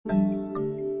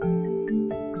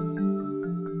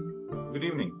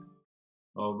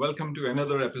Welcome to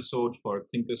another episode for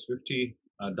Thinkers 50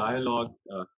 Dialogue,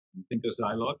 Thinkers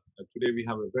Dialogue. Today we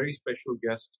have a very special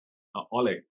guest,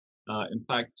 Oleg. In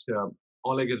fact,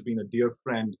 Oleg has been a dear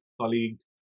friend, colleague,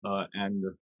 and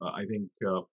I think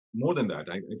more than that,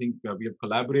 I think we have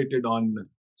collaborated on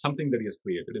something that he has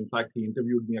created. In fact, he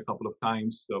interviewed me a couple of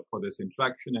times for this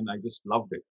interaction, and I just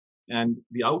loved it. And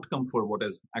the outcome for what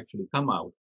has actually come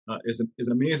out is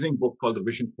an amazing book called The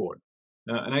Vision Code.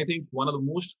 And I think one of the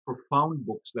most profound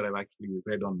books that I've actually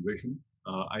read on vision.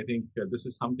 I think this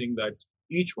is something that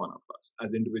each one of us,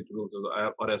 as individuals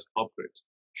or as corporates,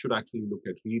 should actually look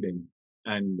at reading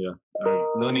and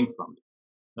learning from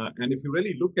it. And if you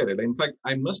really look at it, in fact,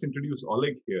 I must introduce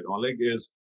Oleg here. Oleg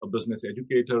is a business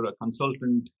educator, a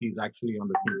consultant. He's actually on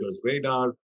the Thinkers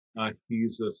radar.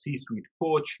 He's a C-suite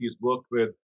coach. He's worked with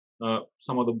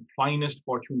some of the finest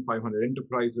Fortune 500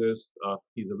 enterprises.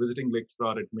 He's a visiting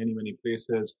lecturer at many, many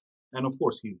places. And of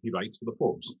course, he writes for the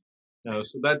Forbes.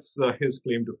 So that's his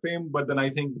claim to fame. But then I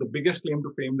think the biggest claim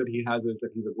to fame that he has is that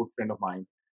he's a good friend of mine.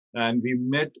 And we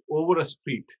met over a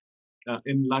street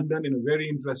in London in a very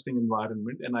interesting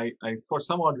environment. And I for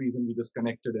some odd reason, we just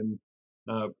connected and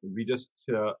I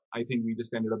think we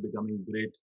just ended up becoming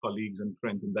great colleagues and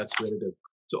friends. And that's where it is.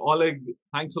 So Oleg,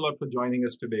 thanks a lot for joining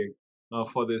us today.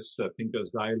 For this Thinkers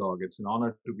Dialogue. It's an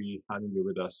honor to be having you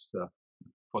with us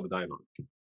for the dialogue.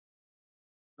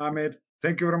 Ahmed,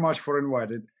 thank you very much for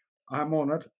inviting. I'm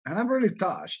honored and I'm really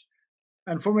touched.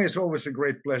 And for me, it's always a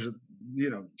great pleasure,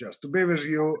 just to be with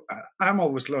you. I'm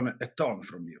always learning a ton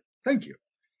from you. Thank you.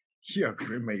 You're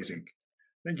amazing.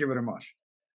 Thank you very much.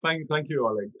 Thank you,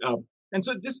 Oleg. And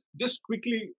so just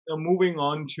quickly moving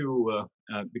on to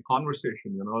the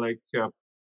conversation,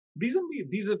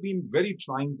 these have been very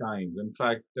trying times. In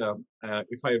fact,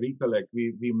 if I recollect,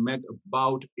 we met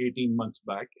about 18 months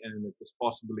back, and it was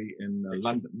possibly in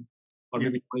London, or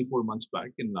maybe 24 months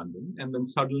back in London, and then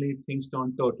suddenly things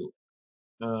turned turtle.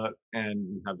 And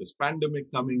we have this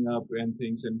pandemic coming up and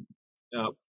things. And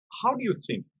how do you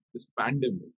think this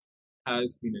pandemic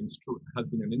has been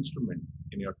an instrument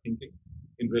in your thinking,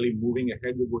 in really moving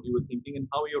ahead with what you were thinking, and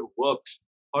how your work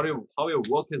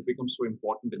has become so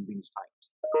important in these times?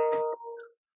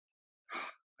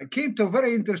 I came to a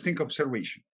very interesting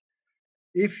observation.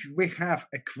 If we have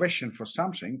a question for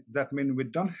something, that means we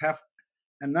don't have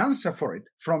an answer for it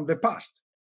from the past.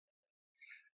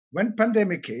 When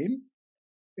pandemic came,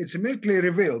 it's immediately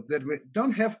revealed that we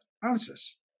don't have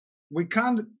answers. We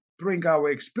can't bring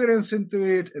our experience into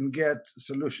it and get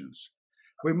solutions.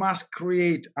 We must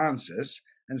create answers,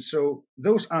 and so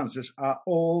those answers are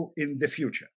all in the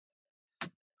future.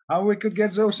 How we could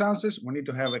get those answers? We need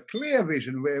to have a clear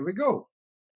vision where we go.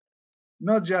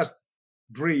 Not just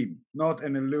dream, not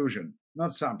an illusion,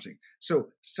 not something. So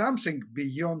something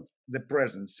beyond the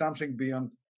present, something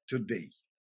beyond today.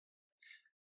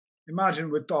 Imagine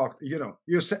we talked,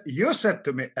 you said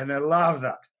to me, and I love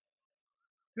that.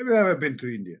 Have you ever been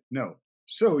to India? No.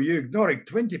 So you're ignoring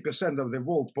 20% of the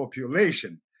world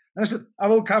population. And I said, I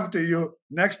will come to you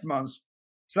next month,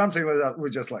 something like that. We're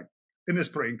just like, in the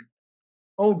spring,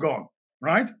 all gone,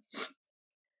 right?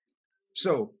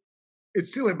 So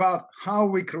it's still about how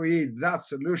we create that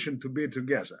solution to be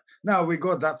together. Now we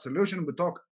got that solution. We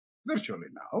talk virtually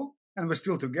now, and we're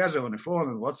still together on the phone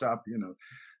and WhatsApp,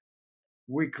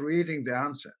 We're creating the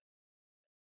answer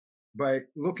by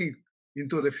looking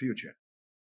into the future.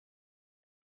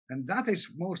 And that is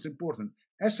most important.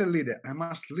 As a leader, I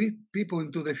must lead people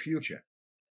into the future.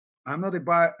 I'm not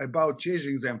about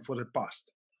chasing them for the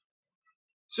past.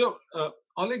 So,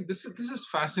 Oleg, this is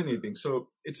fascinating. So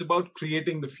it's about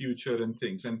creating the future and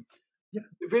things. And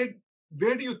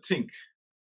where do you think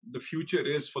the future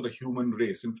is for the human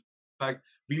race? In fact,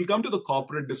 we'll come to the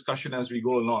corporate discussion as we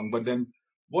go along. But then,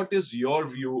 what is your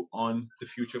view on the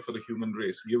future for the human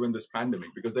race given this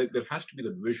pandemic? Because there has to be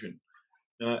the vision,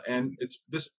 and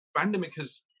this pandemic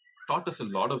has taught us a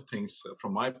lot of things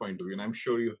from my point of view, and I'm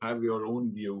sure you have your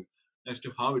own view as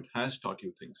to how it has taught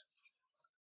you things.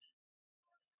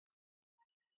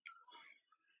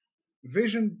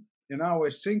 Vision in our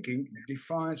thinking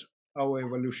defines our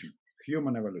evolution,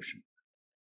 human evolution.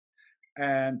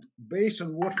 And based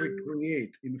on what we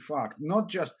create, in fact, not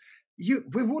just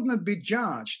we would not be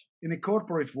judged in a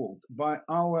corporate world by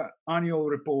our annual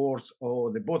reports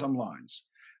or the bottom lines.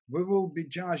 We will be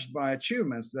judged by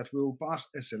achievements that will pass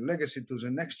as a legacy to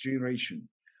the next generation,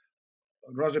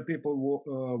 rather people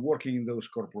working in those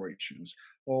corporations,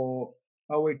 or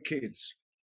our kids,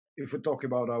 if we talk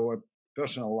about our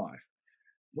personal life.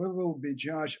 We will be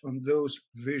judged on those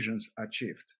visions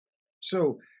achieved.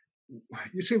 So,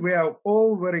 you see, we are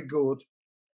all very good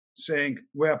saying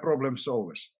we are problem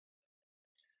solvers.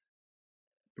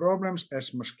 Problems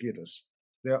as mosquitoes.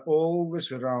 They're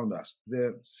always around us.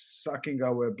 They're sucking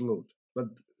our blood.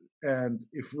 And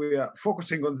if we are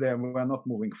focusing on them, we are not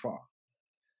moving far.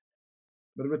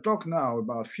 But we talk now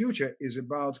about future is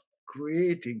about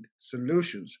creating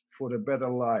solutions for a better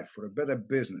life, for a better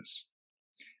business.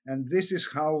 And this is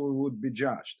how we would be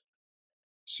judged.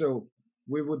 So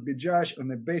we would be judged on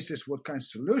the basis what kind of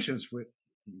solutions we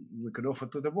could offer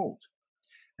to the world.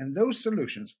 And those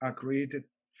solutions are created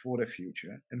for the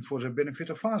future and for the benefit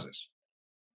of others.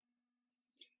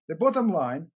 The bottom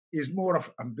line is more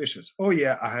of ambitious. Oh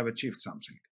yeah, I have achieved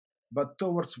something. But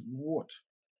towards what?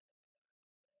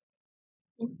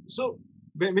 So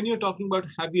when you're talking about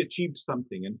have you achieved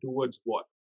something and towards what,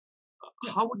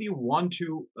 how would you want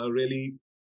to really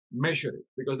measure it?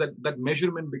 Because that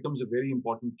measurement becomes a very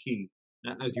important key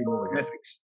as you move ahead.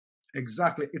 Metrics.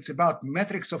 Exactly. It's about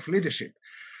metrics of leadership.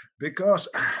 Because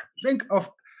think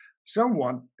of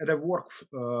someone at a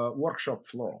workshop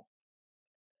floor.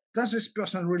 Does this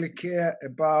person really care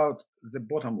about the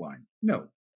bottom line? No.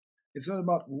 It's not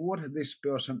about what this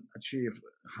person achieved,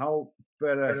 how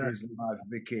better his life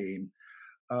became,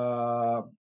 how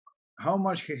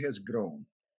much he has grown.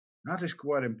 That is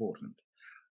quite important.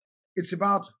 It's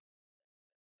about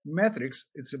metrics.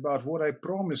 It's about what I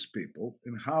promise people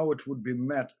and how it would be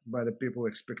met by the people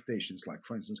expectations. Like,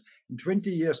 for instance, in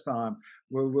 20 years' time,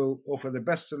 we will offer the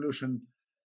best solution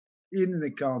in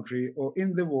the country or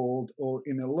in the world or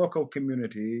in a local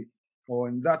community or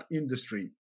in that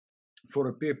industry for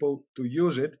the people to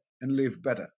use it and live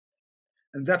better.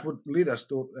 And that would lead us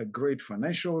to a great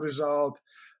financial result,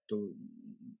 to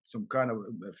some kind of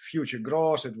future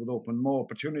growth. It would open more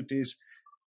opportunities.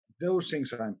 Those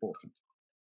things are important.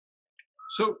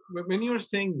 So when you're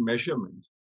saying measurement,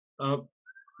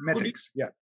 Metrics, yeah.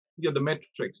 Yeah, the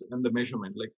metrics and the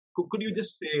measurement, like, could you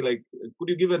just say, like, could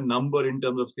you give a number in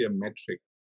terms of, say, a metric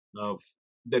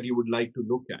that you would like to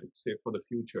look at, say, for the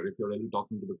future, if you're really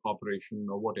talking to the corporation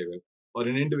or whatever, or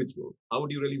an individual? How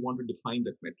would you really want to define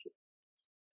that metric?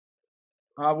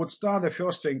 I would start, the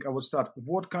first thing, I would start,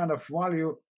 what kind of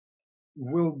value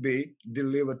will be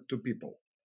delivered to people?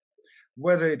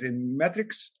 Whether it in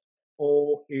metrics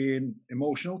or in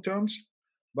emotional terms,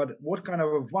 but what kind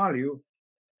of a value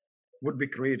would be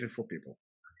created for people,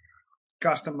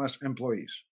 customers,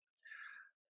 employees?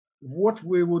 What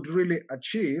we would really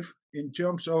achieve in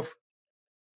terms of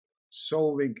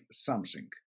solving something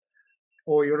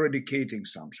or eradicating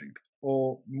something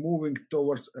or moving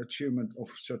towards achievement of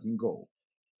a certain goal.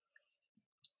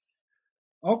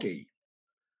 Okay,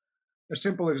 a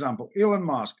simple example, Elon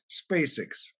Musk,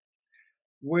 SpaceX.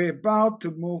 We're about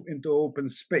to move into open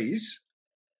space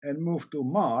and move to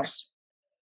Mars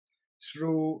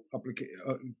through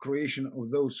creation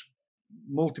of those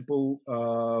multiple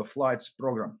flights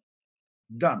program.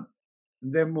 Done.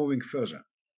 And then moving further.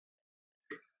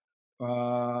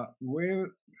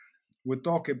 We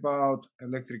talk about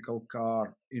electrical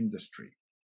car industry.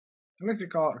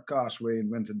 Electrical cars were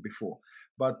invented before,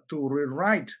 but to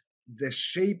rewrite the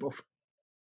shape of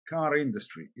car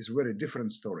industry is a very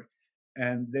different story,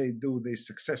 and they do this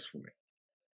successfully.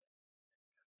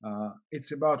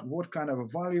 It's about what kind of a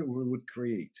value we would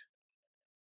create,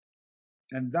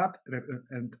 and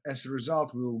as a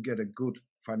result, we will get a good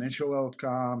financial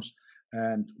outcomes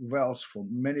and wealth for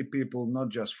many people, not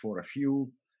just for a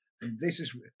few. And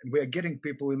we are getting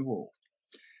people involved.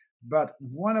 But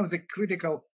one of the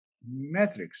critical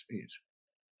metrics is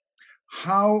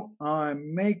how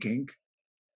I'm making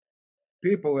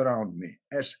people around me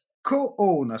as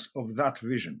co-owners of that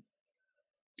vision.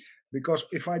 Because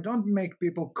if I don't make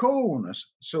people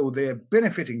co-owners, so they're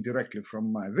benefiting directly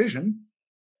from my vision,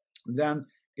 then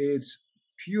it's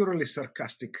purely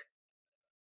sarcastic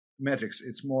metrics.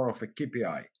 It's more of a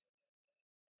KPI.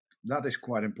 That is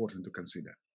quite important to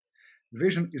consider.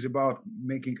 Vision is about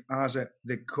making us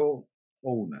the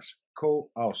co-owners,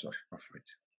 co-authors of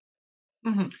it.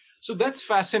 Mm-hmm. So that's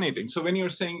fascinating. So when you're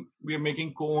saying we're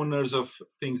making co-owners of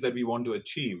things that we want to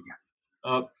achieve,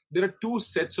 there are two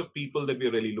sets of people that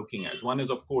we're really looking at. One is,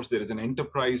 of course, there is an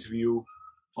enterprise view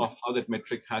of how that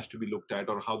metric has to be looked at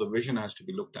or how the vision has to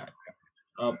be looked at.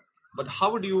 But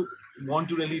how would you want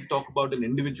to really talk about an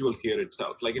individual here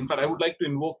itself? Like, in fact, I would like to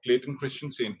invoke Clayton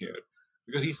Christensen here,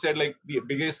 because he said, like, the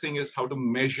biggest thing is how to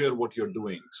measure what you're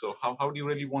doing. So how do you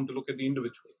really want to look at the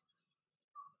individual?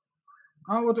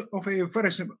 I would offer you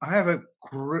very simple.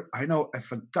 I know a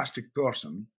fantastic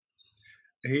person.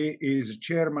 He is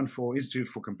chairman for Institute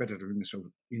for Competitiveness of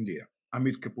India,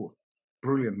 Amit Kapoor.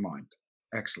 Brilliant mind,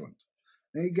 excellent.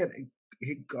 And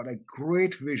he got a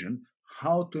great vision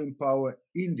how to empower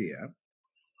India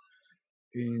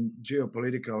in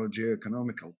geopolitical,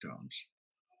 geoeconomical terms.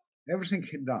 Everything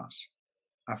he does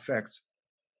affects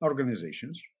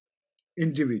organizations,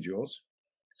 individuals,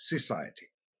 society,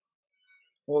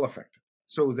 all affected.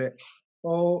 So that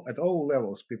all at all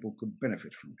levels people could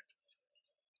benefit from it.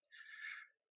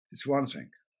 It's one thing.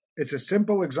 It's a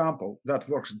simple example that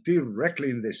works directly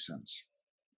in this sense.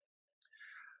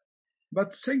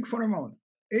 But think for a moment.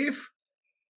 If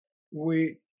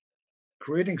we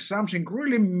creating something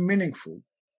really meaningful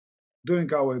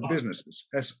doing our businesses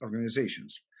as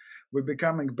organizations, we're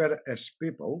becoming better as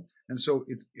people, and so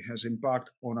it has impact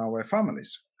on our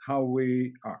families, how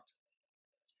we act.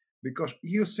 Because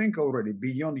you think already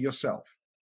beyond yourself.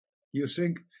 You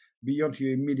think beyond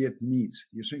your immediate needs.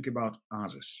 You think about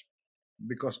others.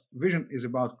 Because vision is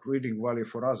about creating value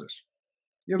for others.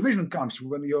 Your vision comes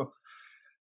when your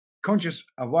conscious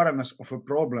awareness of a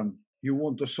problem you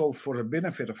want to solve for the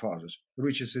benefit of others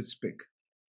reaches its peak.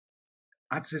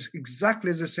 That's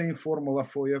exactly the same formula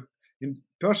for your in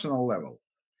personal level.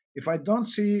 If I don't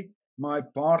see my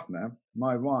partner,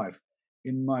 my wife,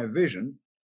 in my vision,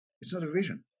 it's not a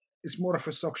vision. It's more of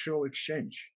a social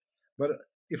exchange. But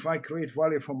if I create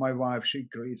value for my wife, she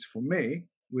creates for me,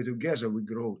 we together, we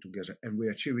grow together, and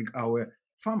we're achieving our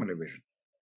family vision.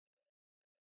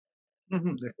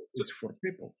 Mm-hmm. It's for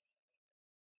people.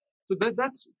 So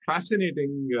that's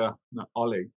fascinating,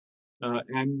 Oleg.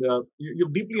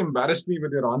 You've deeply embarrassed me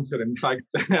with your answer. In fact,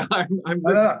 I'm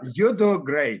you do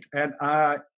great, and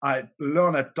I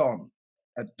learn a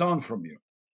ton from you.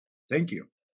 Thank you.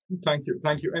 Thank you.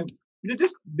 And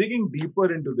just digging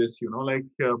deeper into this,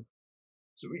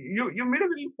 so you made a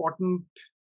very important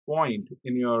point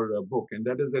in your book, and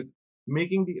that is that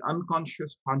making the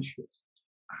unconscious conscious.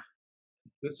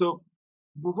 So,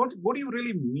 what do you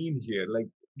really mean here? Like,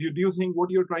 do you think what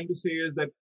you're trying to say is that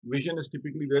vision is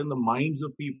typically there in the minds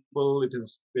of people?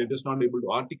 They're just not able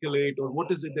to articulate, or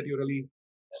what is it that you're really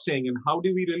saying? And how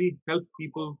do we really help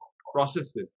people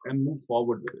process it and move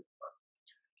forward with it?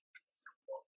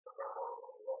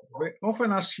 We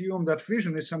often assume that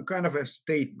vision is some kind of a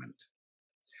statement,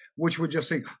 which we just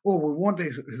think, oh, we want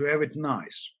to have it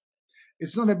nice.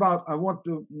 It's not about, I want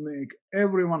to make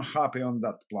everyone happy on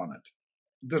that planet.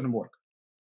 It doesn't work.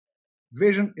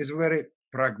 Vision is very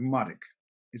pragmatic.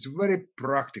 It's very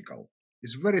practical.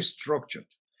 It's very structured.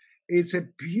 It's a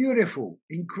beautiful,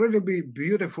 incredibly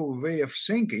beautiful way of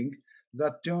thinking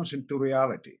that turns into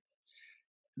reality.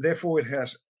 Therefore, it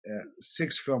has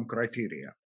 6 firm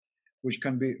criteria, which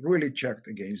can be really checked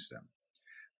against them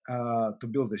to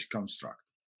build this construct.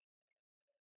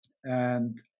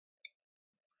 And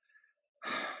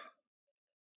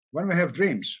when we have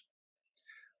dreams,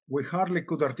 we hardly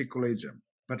could articulate them.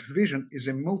 But vision is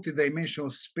a multidimensional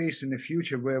space in the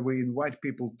future where we invite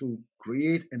people to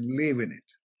create and live in it.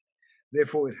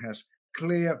 Therefore, it has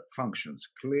clear functions,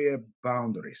 clear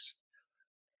boundaries,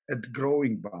 and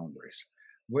growing boundaries.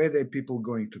 Where the people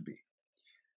going to be?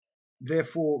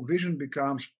 Therefore, vision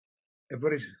becomes a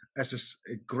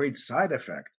great side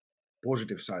effect,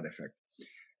 positive side effect.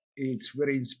 It's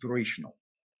very inspirational.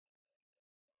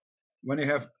 When you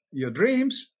have your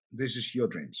dreams, this is your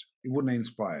dreams. It wouldn't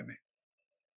inspire me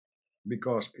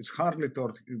because it's hardly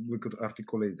thought we could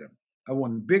articulate them. I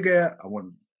want bigger, I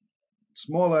want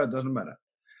smaller, doesn't matter.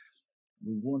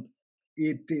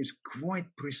 It is quite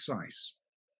precise.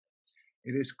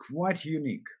 It is quite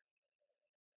unique.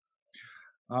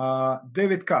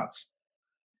 David Katz,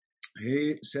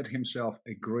 he set himself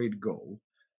a great goal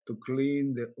to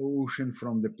clean the ocean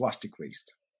from the plastic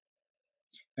waste.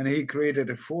 And he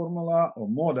created a formula or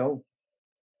model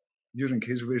using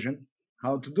his vision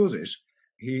how to do this.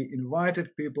 He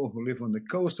invited people who live on the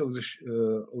coast of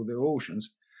the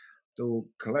oceans to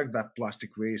collect that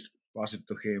plastic waste, pass it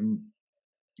to him.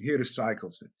 He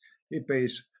recycles it. He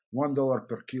pays $1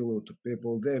 per kilo to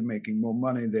people. They're making more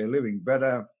money. They're living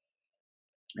better.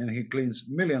 And he cleans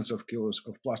millions of kilos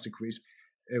of plastic waste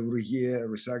every year,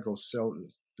 recycles,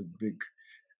 sells to big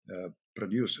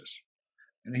producers.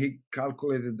 And he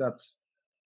calculated that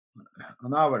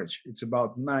on average, it's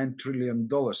about $9 trillion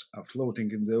are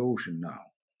floating in the ocean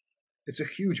now. It's a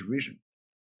huge vision.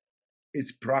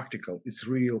 It's practical, it's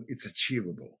real, it's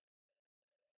achievable.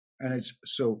 And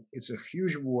it's a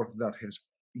huge work that has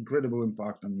incredible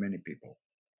impact on many people.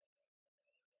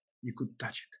 You could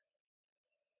touch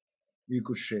it. You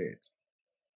could share it.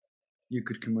 You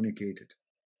could communicate it.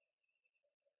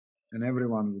 And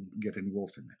everyone would get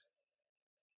involved in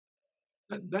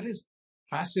it. That is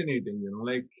fascinating,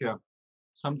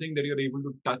 something that you're able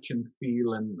to touch and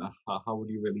feel, and how would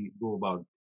you really go about it?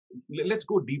 Let's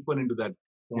go deeper into that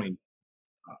point.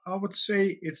 I would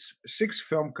say it's 6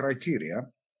 firm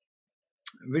criteria.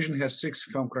 Vision has 6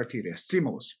 firm criteria.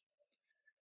 Stimulus.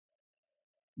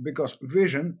 because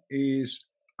vision is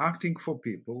acting for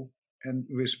people and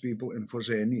with people and for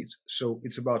their needs. So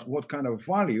it's about what kind of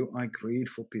value I create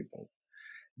for people.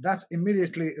 That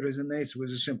immediately resonates with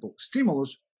a simple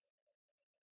stimulus,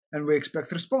 and we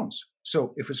expect response.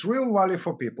 So if it's real value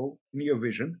for people in your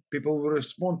vision, people will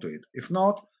respond to it. If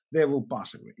not, they will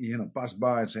pass away, pass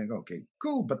by and saying, okay,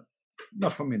 cool, but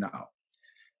not for me now.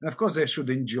 And of course, they should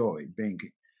enjoy being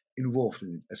involved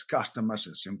in it as customers,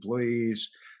 as employees,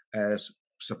 as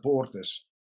supporters.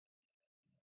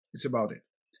 It's about it.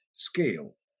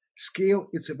 Scale. Scale,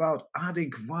 it's about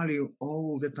adding value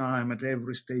all the time at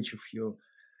every stage of your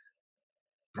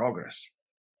progress.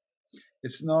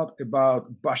 It's not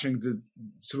about bashing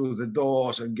through the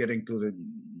doors and getting to the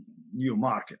new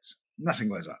markets. Nothing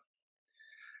like that.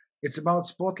 It's about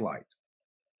spotlight.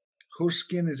 Whose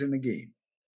skin is in the game?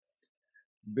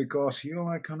 Because you're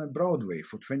like on a Broadway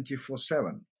for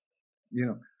 24/7.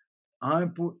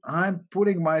 I'm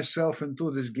putting myself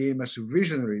into this game as a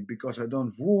visionary because I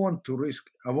don't want to risk.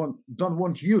 Don't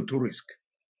want you to risk.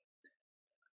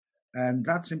 And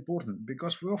that's important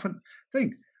because we often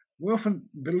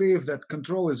believe that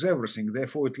control is everything,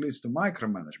 therefore it leads to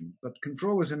micromanagement. But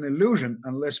control is an illusion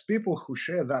unless people who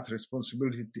share that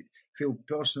responsibility feel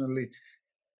personally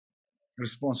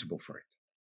responsible for it.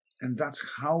 And that's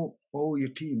how all your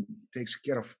team takes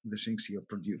care of the things you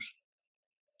produce.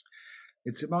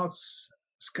 It's about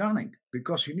scanning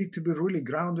because you need to be really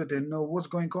grounded and know what's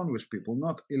going on with people,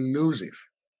 not elusive.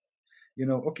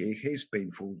 Okay, here's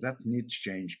painful, that needs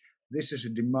change. This is a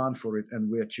demand for it and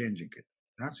we're changing it.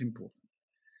 That's important.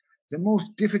 The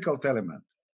most difficult element,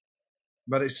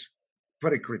 but it's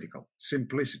very critical,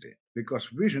 simplicity, because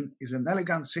vision is an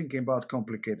elegant thinking about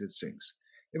complicated things.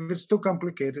 If it's too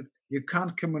complicated, you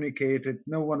can't communicate it,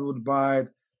 no one would buy it,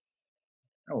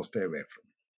 I will stay away from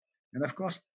it. And of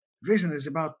course, vision is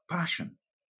about passion.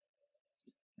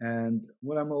 And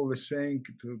what I'm always saying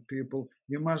to people,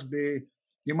 you must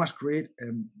create,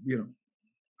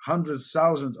 hundreds,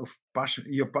 thousands of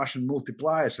your passion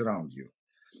multipliers around you.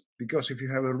 Because if you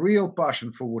have a real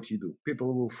passion for what you do,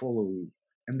 people will follow you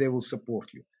and they will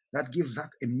support you. That gives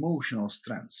that emotional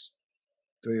strength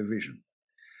to your vision.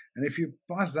 And if you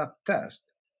pass that test,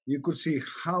 you could see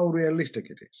how realistic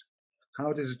it is,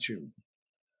 how it is achieved,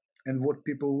 and what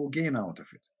people will gain out of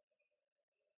it.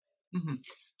 Mm-hmm.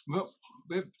 Well,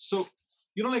 so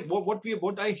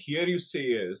what I hear you say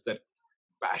is that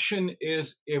passion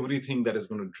is everything that is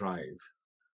going to drive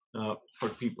for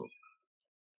people.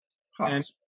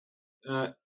 Hearts.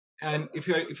 And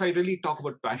if I really talk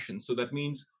about passion, so that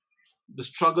means the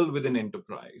struggle within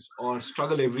enterprise or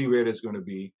struggle everywhere is going to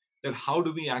be that how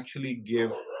do we actually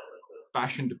give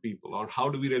passion to people, or how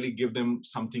do we really give them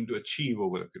something to achieve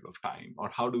over a period of time, or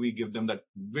how do we give them that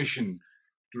vision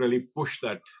to really push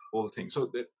that whole thing?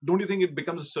 So don't you think it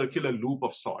becomes a circular loop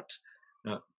of sorts?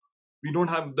 We don't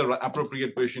have the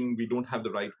appropriate vision, we don't have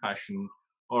the right passion,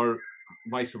 or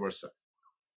vice versa.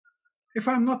 If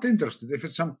I'm not interested, if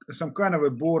it's some kind of a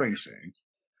boring thing,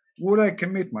 would I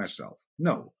commit myself?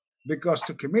 No, because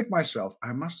to commit myself,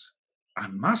 I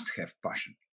must have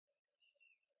passion.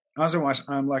 Otherwise,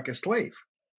 I'm like a slave.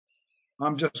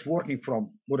 I'm just working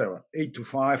from 8 to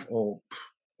 5 or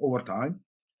overtime,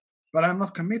 but I'm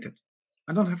not committed.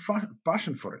 I don't have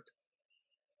passion for it.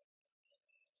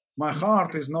 My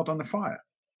heart is not on the fire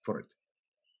for it.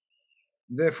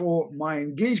 Therefore, my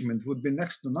engagement would be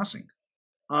next to nothing.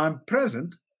 I'm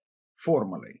present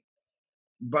formally,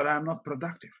 but I'm not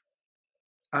productive.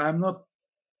 I'm not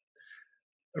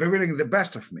revealing the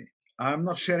best of me. I'm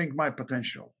not sharing my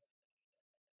potential.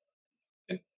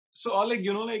 And so, Oleg,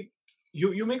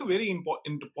 you make a very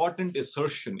important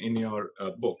assertion in your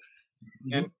book,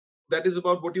 and that is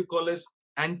about what you call as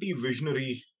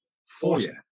anti-visionary force,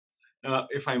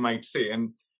 if I might say.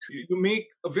 And you make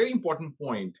a very important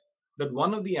point that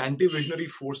one of the anti-visionary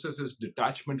forces is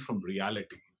detachment from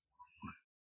reality.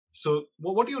 So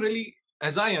what you really,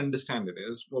 as I understand it,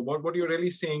 is what you're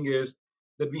really saying is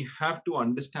that we have to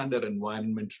understand our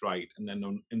environment right and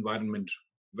then environment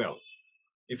well.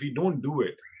 If we don't do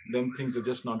it, then things are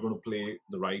just not going to play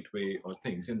the right way or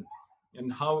things. And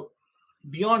how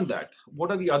beyond that,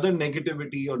 what are the other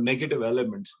negativity or negative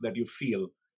elements that you feel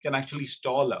can actually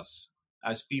stall us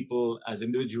as people, as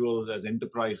individuals, as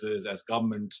enterprises, as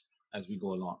governments, as we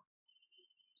go along?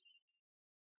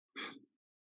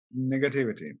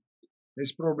 Negativity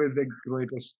is probably the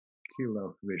greatest killer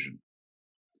of vision.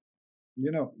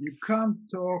 You can't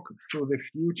talk to the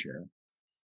future,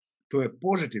 to a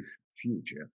positive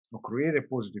future, or create a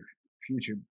positive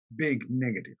future being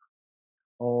negative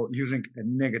or using a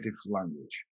negative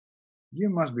language. You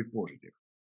must be positive.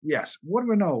 Yes, what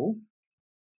we know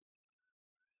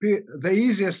the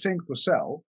easiest thing to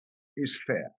sell is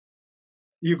fair.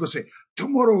 You could say,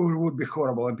 tomorrow it would be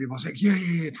horrible. And people say,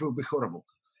 yeah, it will be horrible.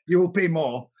 You will pay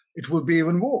more. It will be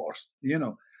even worse.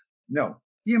 No,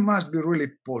 you must be really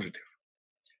positive.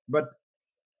 But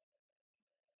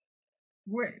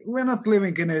we're not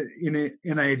living in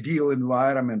an ideal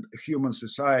environment, a human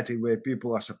society where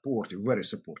people are supportive, very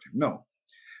supportive. No,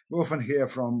 we often hear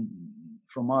from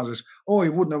others, oh,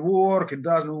 it wouldn't work, it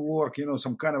doesn't work,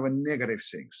 some kind of a negative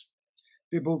things.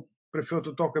 People prefer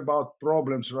to talk about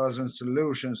problems rather than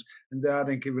solutions, and they're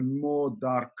adding even more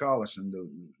dark colors in the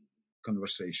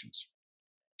conversations.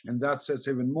 And that sets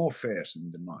even more fears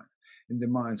in the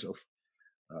minds of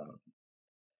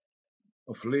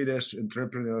leaders,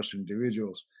 entrepreneurs,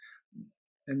 individuals.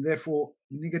 And therefore,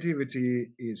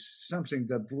 negativity is something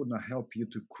that would not help you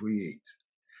to create.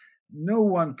 No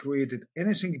one created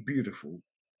anything beautiful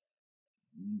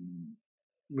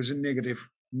with a negative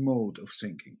mode of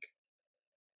thinking.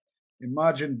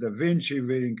 Imagine Da Vinci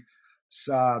being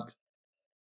sad,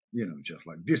 just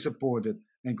like disappointed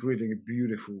and creating a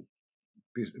beautiful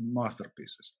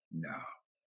masterpieces. No,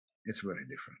 it's very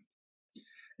different.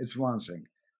 It's one thing.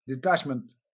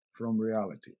 Detachment from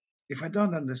reality. If I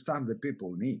don't understand the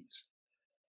people's needs,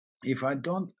 if I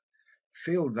don't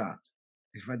feel that,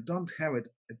 if I don't have it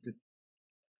at the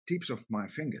tips of my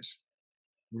fingers,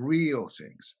 real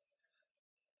things,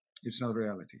 it's not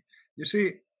reality. You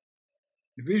see,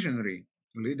 visionary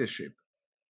leadership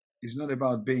is not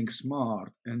about being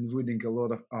smart and reading a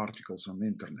lot of articles on the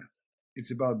internet.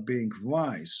 It's about being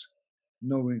wise,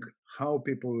 knowing how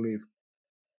people live,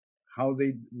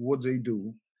 what they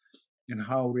do, and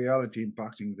how reality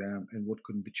impacting them and what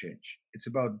can be changed. It's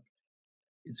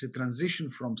a transition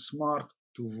from smart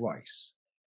to wise.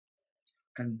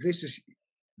 And this is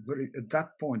at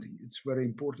that point, it's very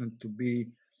important to be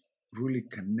really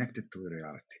connected to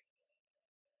reality.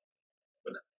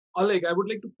 But Oleg, I would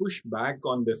like to push back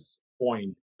on this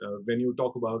point when you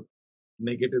talk about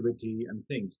negativity and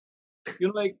things.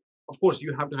 Of course,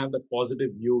 you have to have that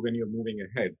positive view when you're moving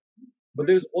ahead. But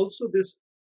there's also this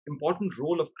important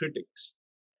role of critics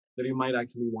that you might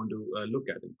actually want to look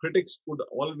at. And critics could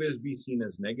always be seen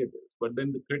as negatives, but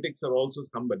then the critics are also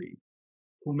somebody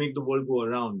who make the world go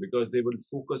around because they will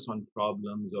focus on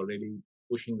problems or really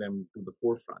pushing them to the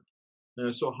forefront.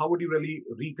 So how would you really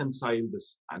reconcile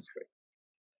this aspect?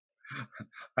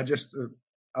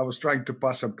 I was trying to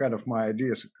pass some kind of my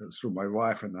ideas through my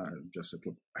wife, and I just said,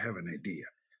 look, I have an idea.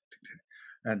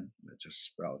 And I just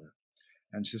spelled it.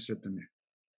 And she said to me,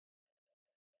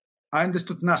 I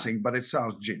understood nothing, but it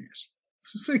sounds genius.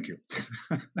 So thank you.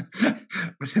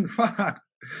 But in fact,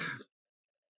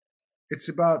 it's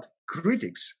about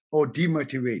critics or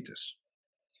demotivators.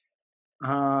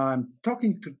 I'm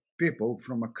talking to people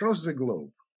from across the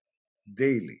globe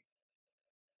daily,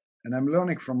 and I'm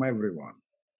learning from everyone.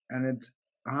 And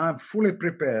I'm fully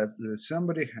prepared that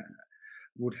somebody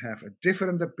would have a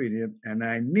different opinion, and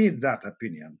I need that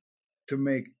opinion to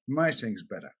make my things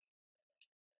better.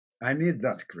 I need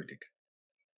that critic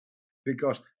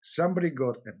because somebody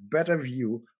got a better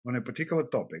view on a particular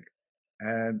topic,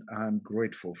 and I'm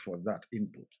grateful for that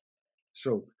input.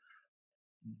 So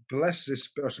bless this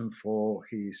person for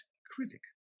his critic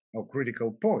or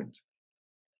critical point.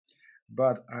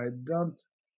 But I don't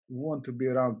want to be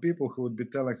around people who would be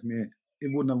telling me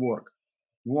it wouldn't work.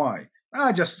 Why?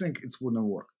 I just think it wouldn't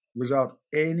work without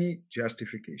any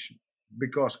justification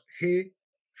because he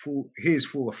is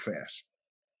full of fears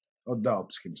or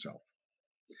doubts himself.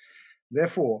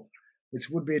 Therefore, it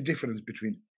would be a difference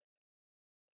between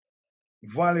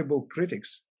valuable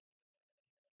critics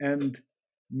and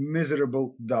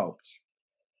miserable doubts.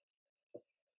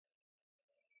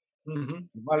 Mm-hmm.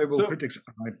 Valuable critics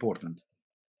are important.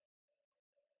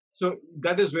 So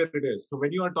that is where it is. So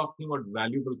when you are talking about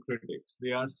valuable critics,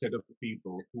 they are a set of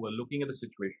people who are looking at the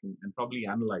situation and probably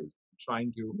analyze,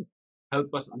 trying to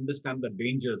help us understand the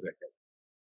dangers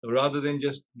ahead, rather than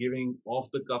just giving off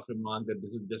the cuff remark that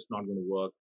this is just not going to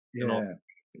work. Yeah.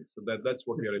 So that's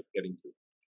what we are getting to.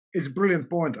 It's a brilliant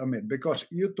point, Amit, because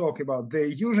you talk about they're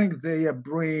using their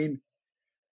brain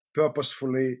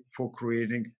purposefully for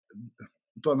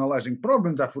to analyzing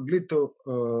problem that would lead to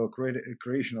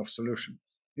creation of solution,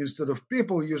 instead of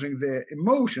people using their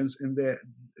emotions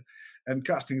and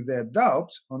casting their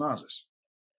doubts on others.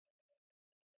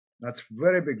 That's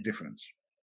very big difference.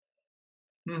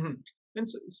 Mm-hmm. And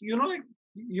so,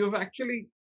 you've actually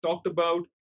talked about,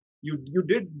 you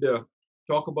did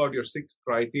talk about your 6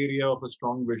 criteria of a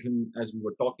strong vision as we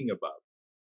were talking about.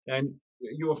 And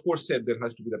you, of course, said there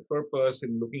has to be that purpose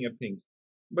in looking at things.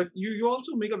 But you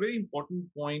also make a very important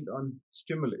point on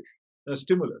stimulus.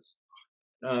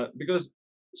 Because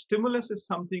stimulus is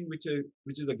something which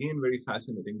is again very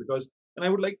fascinating because, and I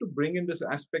would like to bring in this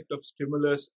aspect of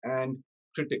stimulus and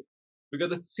critic, because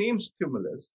the same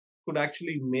stimulus could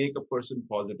actually make a person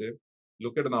positive,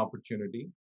 look at an opportunity,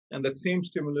 and that same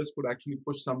stimulus could actually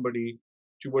push somebody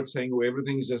towards saying, oh,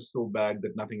 everything is just so bad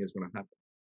that nothing is going to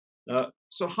happen.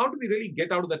 So how do we really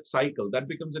get out of that cycle? That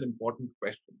becomes an important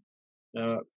question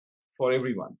for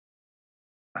everyone.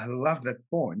 I love that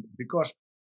point because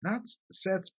that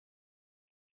sets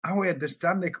our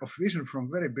understanding of vision from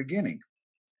very beginning.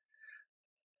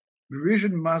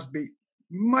 Vision must be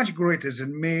much greater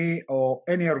than me or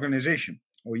any organization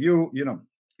or you know,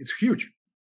 it's huge.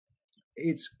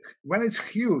 It's when it's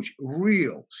huge,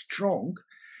 real, strong,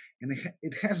 and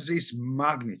it has this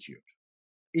magnitude.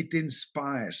 It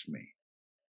inspires me.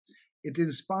 It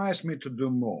inspires me to do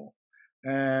more.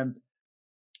 And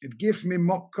it gives me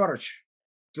more courage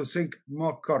to think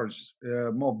more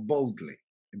boldly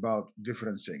about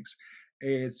different things.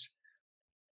 It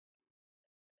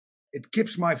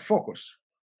keeps my focus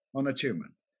on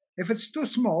achievement. If it's too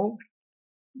small,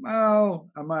 well,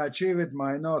 I might achieve it,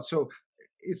 might not. So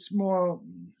it's more,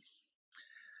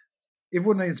 it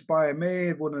wouldn't inspire me,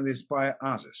 it wouldn't inspire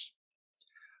others.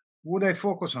 Would I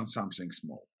focus on something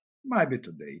small? Maybe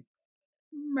today,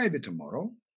 maybe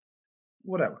tomorrow,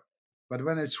 whatever. But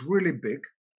when it's really big,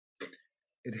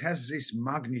 it has this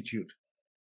magnitude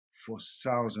for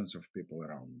thousands of people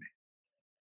around me.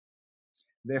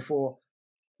 Therefore,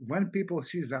 when people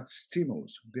see that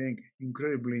stimulus being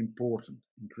incredibly important,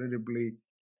 incredibly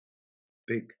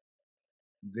big,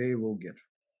 they will get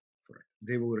for it.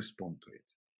 They will respond to it.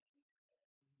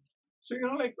 So,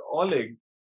 like Oleg,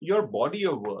 your body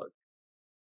of work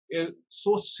is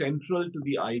so central to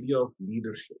the idea of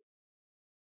leadership.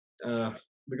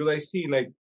 Because I see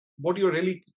like what you're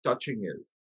really touching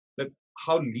is that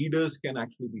how leaders can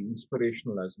actually be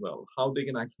inspirational as well, how they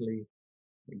can actually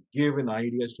give an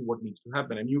idea as to what needs to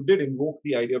happen. And you did invoke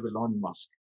the idea of Elon Musk.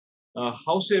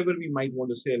 Howsoever we might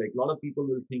want to say, like a lot of people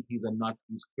will think he's a nut,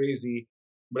 he's crazy,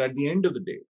 but at the end of the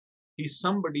day, he's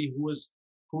somebody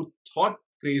who thought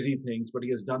crazy things, but he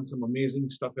has done some amazing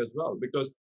stuff as well.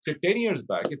 Because say 10 years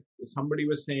back, if somebody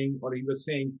was saying, or he was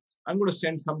saying, I'm going to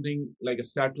send something like a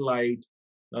satellite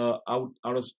out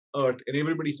of Earth, and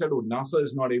everybody said, oh, NASA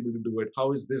is not able to do it.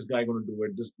 How is this guy going to do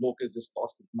it? This bloke has just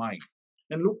lost his mind.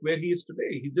 And look where he is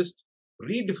today. He just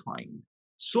redefined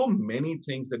so many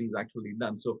things that he's actually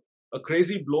done. So a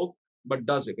crazy bloke, but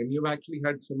does it. And you've actually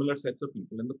had similar sets of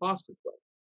people in the past as well.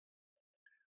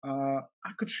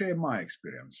 I could share my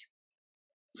experience.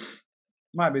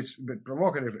 Maybe it's a bit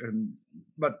provocative,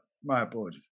 but my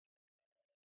apologies.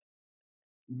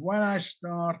 When I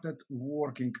started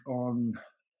working on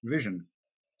vision,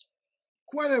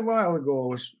 quite a while ago, I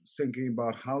was thinking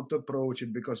about how to approach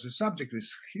it because the subject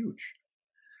is huge.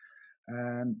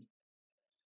 And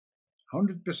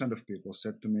 100% of people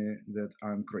said to me that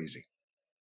I'm crazy.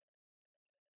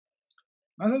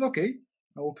 I said, okay,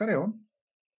 I will carry on.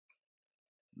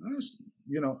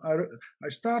 I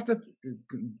started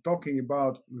talking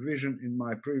about vision in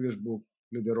my previous book,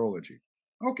 Leaderology.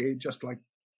 Okay, just like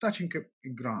touching a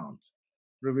ground,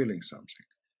 revealing something,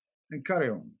 and carry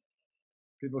on.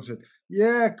 People said,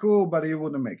 yeah, cool, but you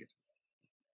wouldn't make it.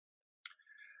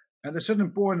 At a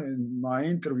certain point in my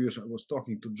interviews, I was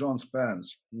talking to John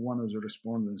Spence, one of the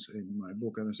respondents in my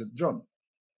book, and I said, John,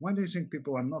 why do you think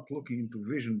people are not looking into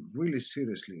vision really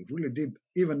seriously, really deep,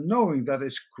 even knowing that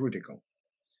it's critical?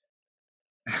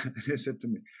 And he said to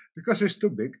me, because it's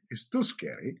too big, it's too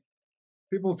scary,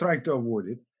 people trying to avoid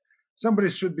it.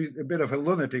 Somebody should be a bit of a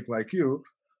lunatic like you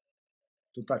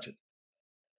to touch it.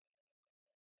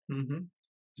 Mm-hmm.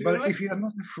 So but if you are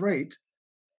not afraid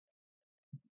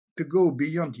to go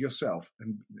beyond yourself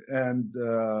and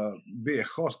be a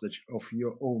hostage of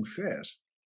your own fears,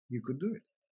 you could do it.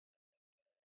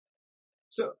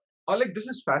 So, Oleg, this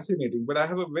is fascinating, but I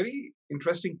have a very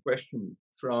interesting question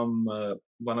from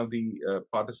one of the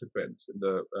participants in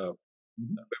the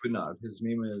webinar. His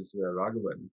name is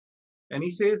Raghavan. And he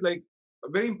says, like, a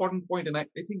very important point, and I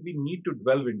think we need to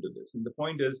delve into this. And the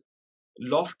point is,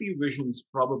 lofty visions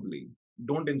probably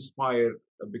don't inspire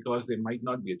because they might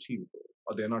not be achievable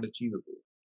or they're not achievable.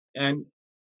 And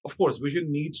of course,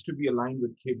 vision needs to be aligned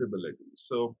with capabilities.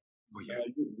 So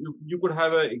you could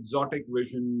have an exotic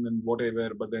vision and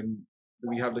whatever, but then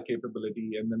we have the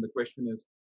capability. And then the question is,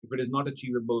 if it is not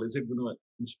achievable, is it going to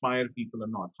inspire people or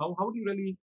not? How do you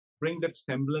really bring that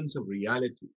semblance of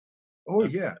reality? Oh,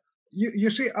 yeah. You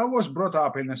see, I was brought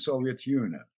up in the Soviet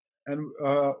Union, and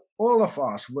all of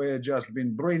us were just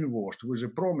being brainwashed with the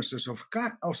promises of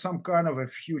some kind of a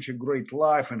future great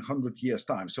life in 100 years'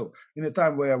 time. So in a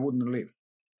time where I wouldn't live.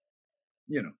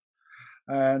 you know.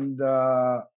 And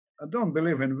I don't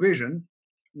believe in vision,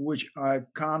 which I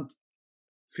can't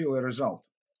feel a result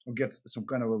or get some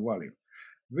kind of a value.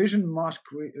 Vision must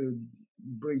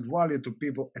bring value to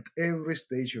people at every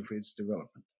stage of its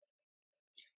development.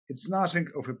 It's nothing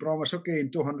of a promise, okay,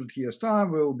 in 200 years'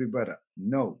 time we will be better.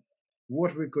 No.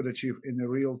 What we could achieve in the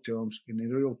real terms, in the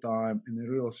real time, in the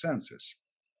real senses.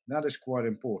 That is quite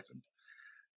important.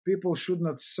 People should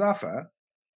not suffer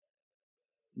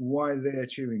while they're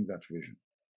achieving that vision.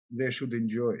 They should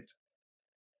enjoy it.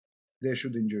 They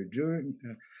should enjoy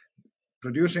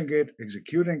producing it,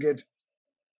 executing it,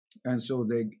 and so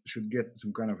they should get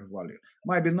some kind of a value.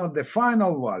 Maybe not the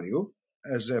final value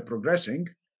as they're progressing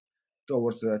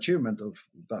towards the achievement of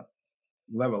that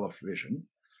level of vision,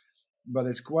 but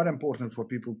it's quite important for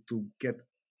people to get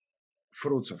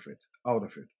fruits of it, out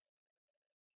of it,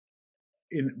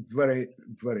 in very,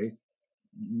 very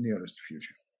nearest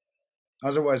future.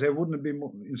 Otherwise, they wouldn't be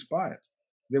inspired.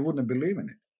 They wouldn't believe in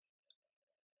it.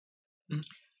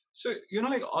 So,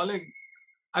 like Oleg,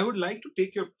 I would like to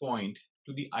take your point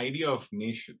to the idea of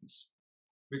nations.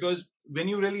 Because when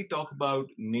you really talk about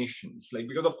nations,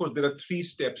 because of course there are 3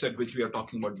 steps at which we are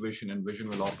talking about vision, and vision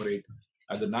will operate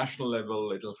at the national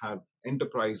level, it'll have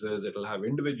enterprises, it'll have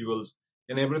individuals,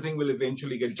 and everything will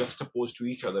eventually get juxtaposed to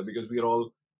each other because we are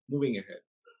all moving ahead.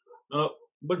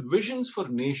 But visions for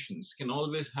nations can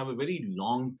always have a very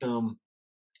long-term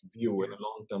view and a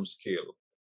long-term scale.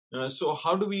 So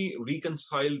how do we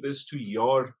reconcile this to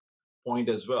your point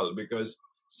as well? Because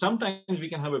sometimes we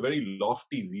can have a very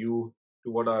lofty view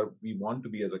to what we want to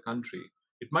be as a country.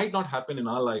 It might not happen in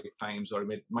our lifetimes, or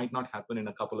it might not happen in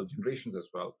a couple of generations as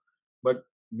well, but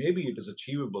maybe it is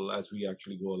achievable as we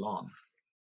actually go along.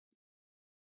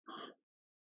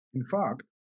 In fact,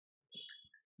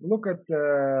 look at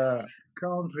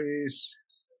countries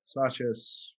such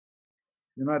as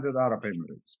United Arab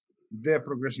Emirates. They're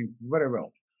progressing very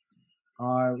well.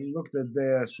 I looked at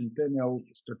their centennial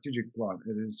strategic plan.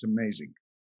 It is amazing.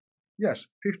 Yes,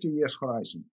 50 years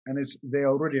horizon, and they're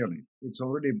already on it. It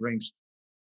already brings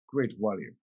great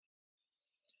value.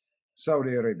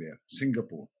 Saudi Arabia,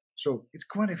 Singapore. So it's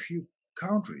quite a few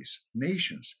countries,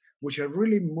 nations, which are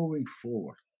really moving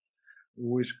forward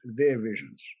with their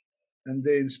visions, and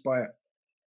they inspire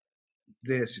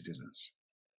their citizens.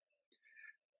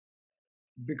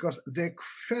 Because they're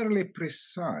fairly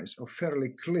precise or fairly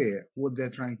clear what they're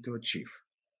trying to achieve.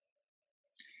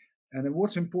 And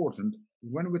what's important,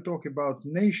 when we talk about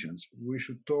nations, we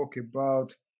should talk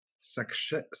about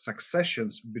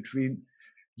successions between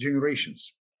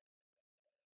generations.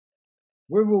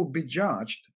 We will be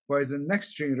judged by the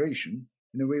next generation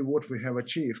in a way what we have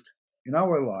achieved in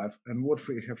our life and what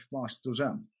we have passed to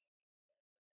them.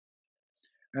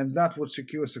 And that would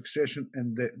secure succession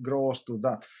and the growth to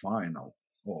that final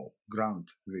or grand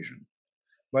vision.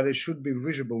 But it should be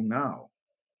visible now,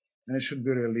 and it should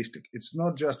be realistic. It's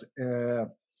not just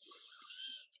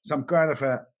some kind of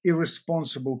a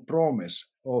irresponsible promise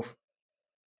of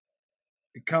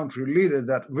a country leader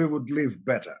that we would live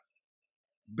better.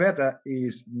 Better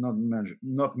is not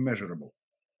measurable.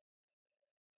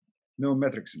 No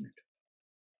metrics in it.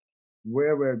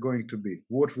 Where we're going to be,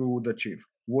 what we would achieve,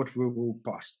 what we will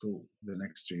pass to the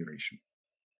next generation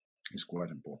is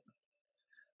quite important.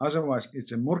 Otherwise,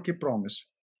 it's a murky promise.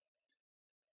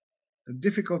 The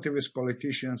difficulty with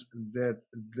politicians that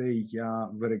they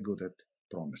are very good at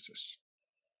promises,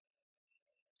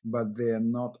 but they are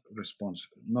not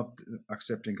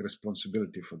accepting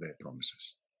responsibility for their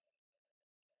promises.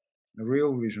 A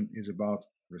real vision is about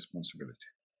responsibility.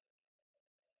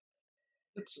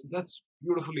 That's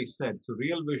beautifully said. So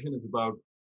real vision is about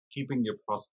keeping your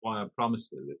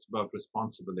promises. It's about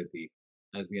responsibility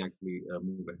as we actually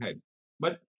move ahead.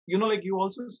 But you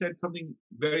also said something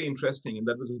very interesting, and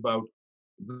that was about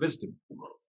wisdom.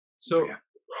 So,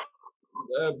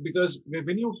 because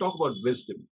when you talk about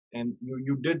wisdom, and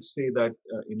you did say that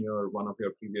in one of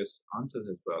your previous answers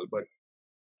as well, but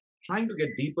trying to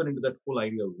get deeper into that whole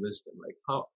idea of wisdom,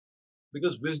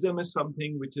 because wisdom is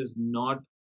something which is not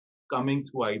coming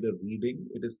through either reading,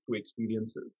 it is through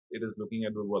experiences, it is looking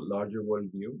at the larger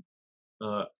worldview.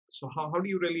 So how do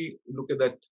you really look at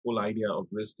that whole idea of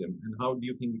wisdom, and how do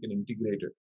you think we can integrate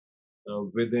it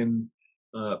within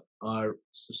our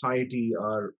society,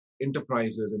 our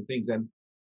enterprises and things? And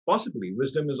possibly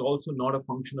wisdom is also not a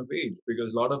function of age,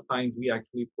 because a lot of times we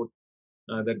actually put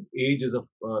that age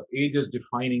is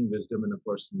defining wisdom in a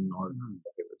person or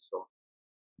whatever. So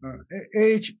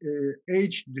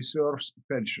age deserves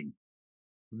pension.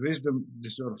 Wisdom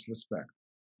deserves respect.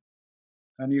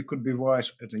 And you could be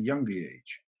wise at a younger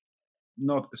age,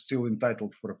 not still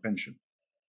entitled for a pension.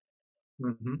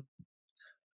 Mm-hmm.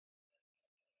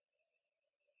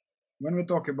 when we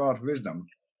talk about wisdom,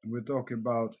 we talk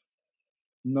about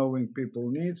knowing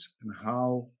people needs and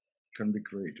how can be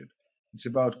created. It's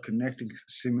about connecting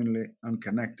seemingly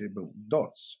unconnectable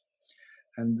dots.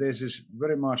 And this is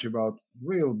very much about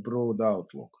real broad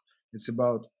outlook. It's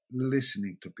about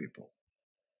listening to people.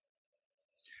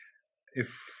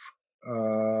 If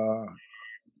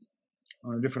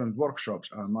on different workshops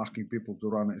I'm asking people to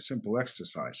run a simple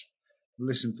exercise,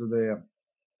 listen to their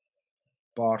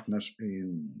partners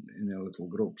in their little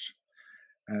groups,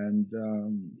 and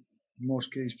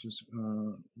most cases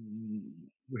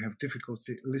we have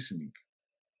difficulty listening.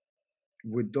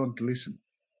 We don't listen.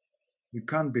 You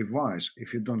can't be wise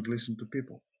if you don't listen to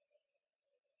people.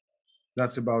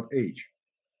 That's about age,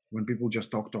 when people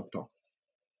just talk, talk, talk.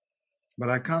 But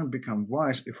I can't become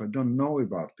wise if I don't know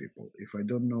about people, if I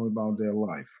don't know about their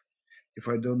life, if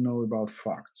I don't know about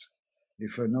facts,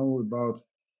 if I know about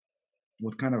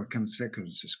what kind of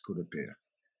consequences could appear.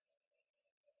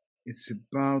 It's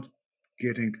about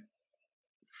getting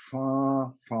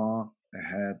far, far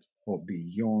ahead or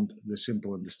beyond the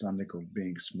simple understanding of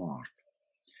being smart,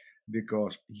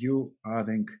 because you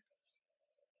adding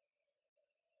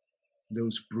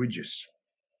those bridges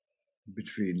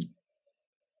between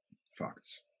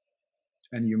facts,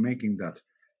 and you're making that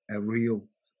a real,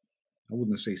 I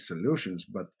wouldn't say solutions,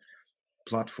 but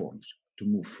platforms to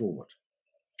move forward.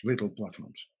 Little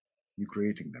platforms, you're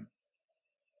creating them.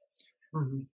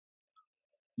 Mhm.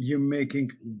 You're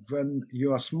making, when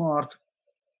you are smart,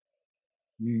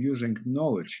 you're using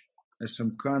knowledge as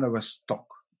some kind of a stock.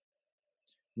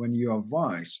 When you are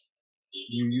wise,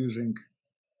 you're using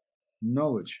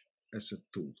knowledge as a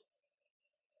tool.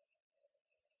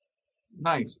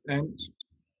 Nice. And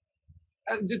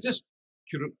just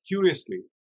curiously,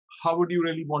 how would you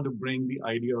really want to bring the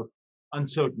idea of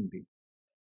uncertainty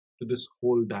to this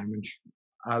whole dimension?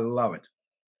 I love it.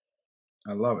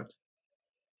 I love it.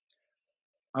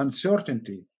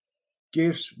 Uncertainty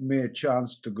gives me a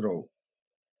chance to grow.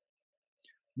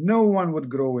 No one would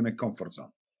grow in a comfort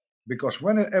zone, because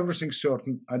when everything's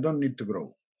certain, I don't need to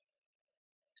grow.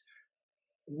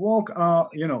 Walk,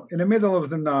 in the middle of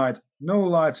the night, no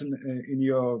lights in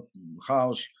your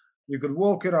house. You could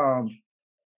walk around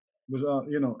without,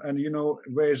 and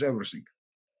where's everything.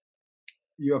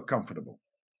 You're comfortable.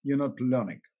 You're not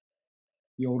learning.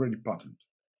 You're already patterned.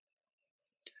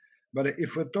 But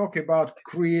if we talk about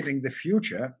creating the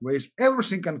future, where is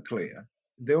everything unclear,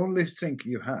 the only thing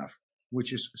you have,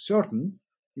 which is certain,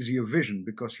 is your vision,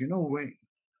 because you know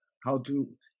how to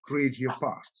create your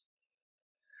past.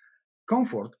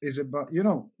 Comfort is about,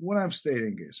 what I'm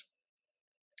stating is,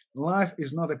 life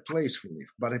is not a place we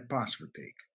live, but a path we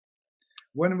take.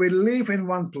 When we live in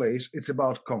one place, it's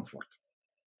about comfort.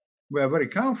 We are very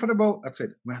comfortable, that's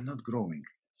it. We are not growing.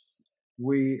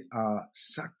 We are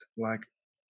sucked like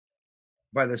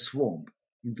by the swarm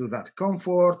into that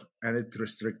comfort, and it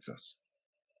restricts us.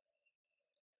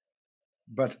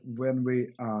 But when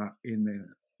we are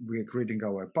creating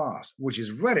our path, which is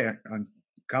very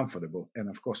uncomfortable and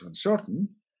of course uncertain,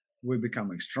 we're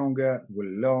becoming stronger, we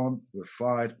learn, we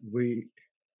fight, we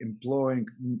employing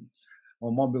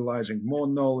or mobilizing more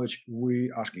knowledge, we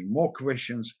asking more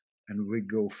questions, and we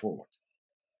go forward.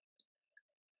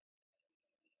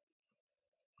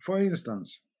 For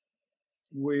instance,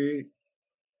 we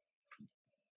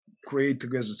create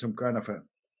together some kind of a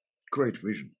great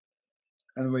vision,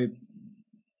 and we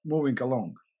moving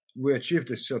along. We achieved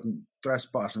a certain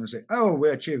trespass, and we say, "Oh, we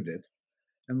achieved it,"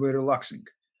 and we're relaxing.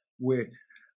 We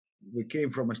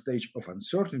came from a stage of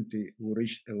uncertainty. We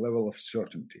reached a level of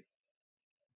certainty.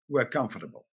 We're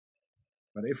comfortable,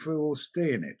 but if we will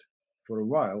stay in it for a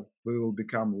while, we will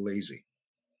become lazy,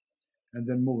 and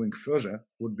then moving further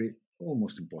would be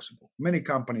almost impossible. Many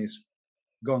companies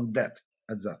gone dead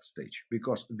at that stage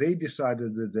because they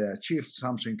decided that they achieved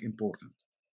something important,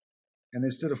 and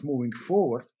instead of moving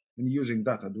forward and using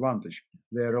that advantage,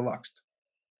 they are relaxed.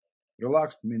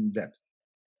 Relaxed means dead.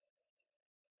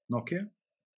 Nokia,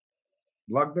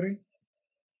 BlackBerry,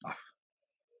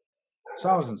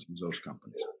 thousands of those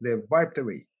companies. They've wiped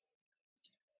away.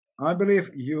 I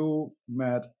believe you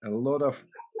met a lot of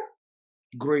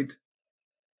great,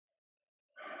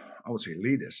 I would say,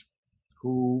 leaders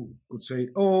who could say,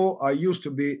 "Oh, I used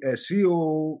to be a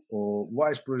CEO or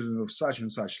vice president of such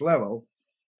and such level,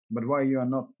 but why you are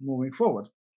not moving forward?"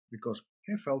 Because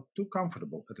he felt too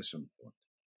comfortable at a certain point.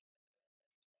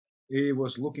 He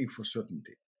was looking for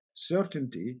certainty.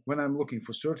 Certainty, when I'm looking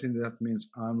for certainty, that means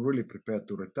I'm really prepared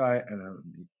to retire and I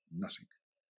need nothing.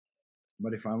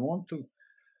 But if I want to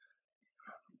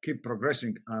keep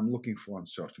progressing, I'm looking for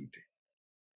uncertainty.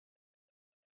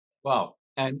 Wow.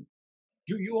 And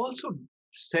you also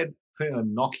said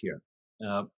Nokia.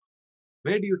 Uh,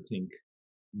 where do you think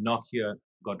Nokia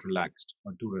got relaxed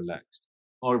or too relaxed?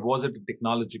 Or was it a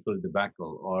technological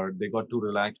debacle, or they got too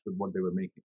relaxed with what they were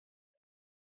making?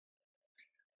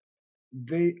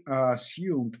 They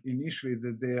assumed initially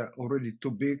that they are already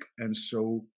too big and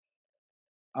so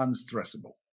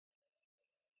unstressable.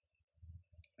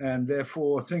 And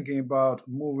therefore, thinking about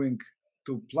moving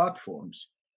to platforms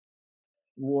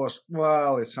was,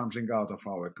 well, it's something out of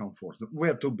our comfort zone.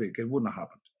 We're too big. It wouldn't have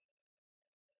happened.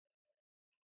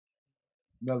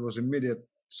 That was immediate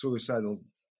suicidal,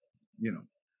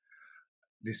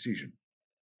 decision.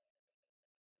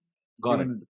 Got it.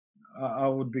 Even I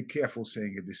would be careful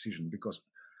saying a decision because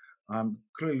I'm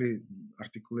clearly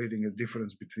articulating a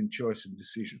difference between choice and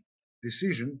decision.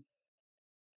 Decision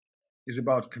is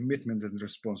about commitment and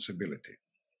responsibility.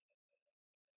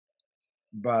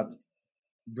 But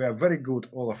we are very good,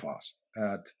 all of us,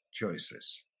 at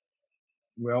choices.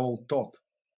 We're all taught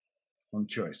on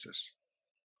choices.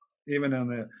 Even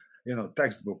in a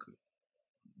textbook,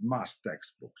 math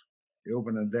textbook, you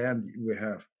open at the end, we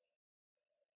have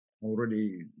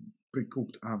already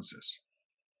pre-cooked answers.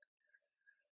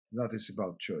 That is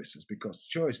about choices, because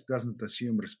choice doesn't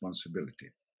assume responsibility.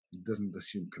 It doesn't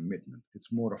assume commitment.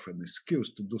 It's more of an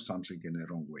excuse to do something in a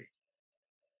wrong way.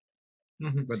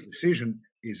 Mm-hmm. But decision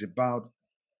is about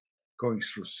going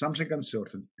through something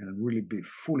uncertain and really be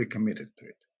fully committed to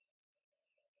it.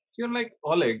 You're like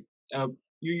Oleg.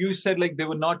 You said like they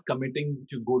were not committing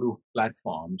to go to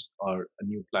platforms, or a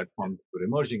new platform were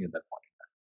emerging at that point.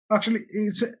 Actually,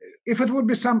 if it would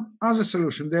be some other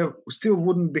solution, they still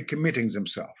wouldn't be committing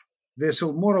themselves.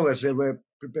 So more or less they were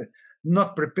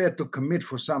not prepared to commit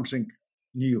for something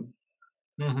new.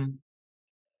 Mm-hmm.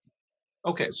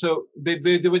 Okay, so they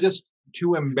were just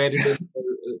too embedded in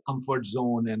their comfort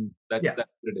zone, and that's what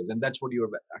it is, and that's what you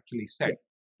have actually said.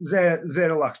 Yeah. They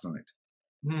relaxed on it.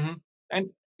 Mm-hmm. And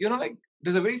like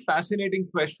there's a very fascinating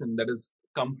question that has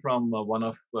come from one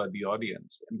of the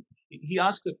audience, and he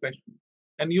asked a question,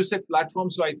 and you said platform,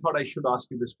 so I thought I should ask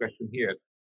you this question here.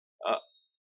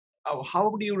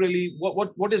 How do you really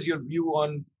what is your view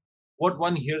on what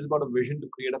one hears about a vision to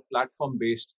create a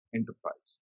platform-based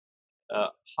enterprise?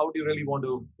 How do you really want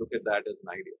to look at that as an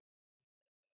idea?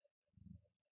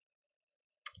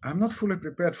 I'm not fully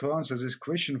prepared to answer this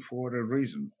question for a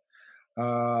reason.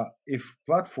 If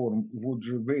platform would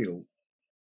reveal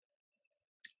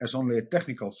as only a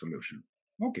technical solution,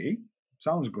 okay,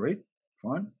 sounds great,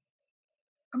 fine.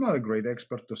 I'm not a great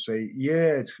expert to say,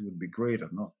 yeah, it would be great or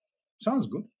not. Sounds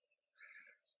good.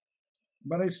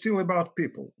 But it's still about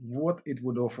people, what it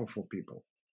would offer for people.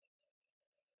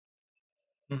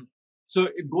 So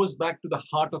it goes back to the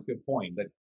heart of your point, that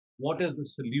what is the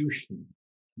solution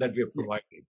that we are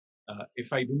providing?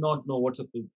 If I do not know what's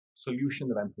the solution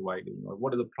that I'm providing, or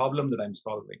what is the problem that I'm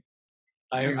solving,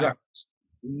 I'm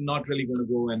not really going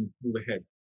to go and move ahead.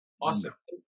 Awesome.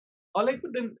 Oleg,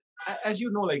 but then, as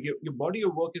you know, like your body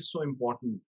of work is so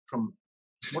important. From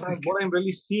what I'm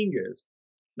really seeing is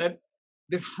that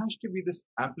there has to be this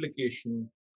application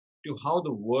to how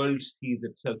the world sees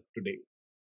itself today.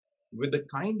 With the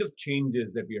kind of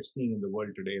changes that we are seeing in the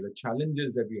world today, the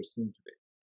challenges that we are seeing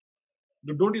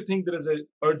today, don't you think there is an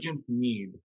urgent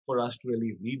need for us to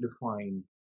really redefine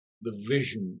the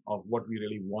vision of what we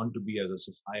really want to be as a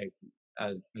society,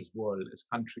 as world, as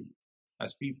country,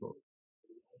 as people?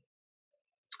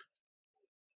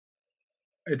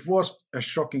 It was a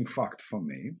shocking fact for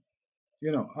me.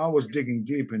 I was digging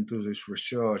deep into this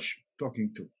research,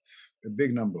 talking to a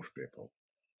big number of people.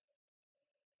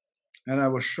 And I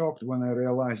was shocked when I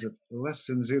realized that less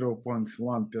than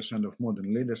 0.1% of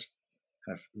modern leaders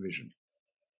have vision.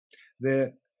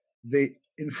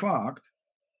 In fact,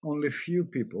 only few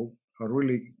people are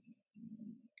really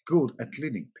good at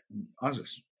leading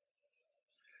others.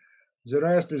 The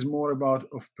rest is more about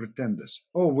of pretenders.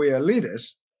 Oh, we are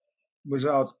leaders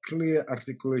without clear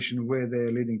articulation where they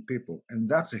are leading people. And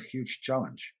that's a huge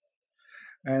challenge.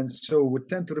 And so we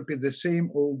tend to repeat the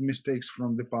same old mistakes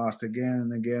from the past again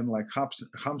and again, like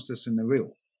hamsters in a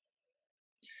wheel.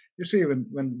 You see,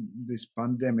 when this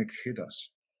pandemic hit us,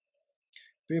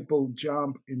 people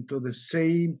jump into the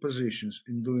same positions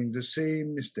and doing the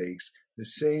same mistakes, the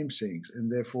same things,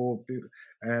 and therefore,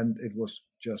 and it was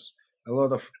just a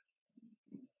lot of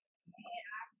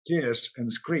tears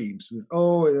and screams that,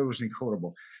 oh, everything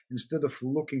horrible. Instead of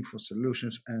looking for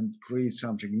solutions and create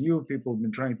something new, people have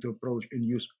been trying to approach and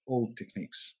use old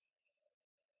techniques.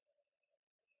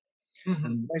 Mm-hmm.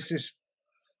 And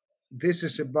this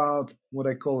is about what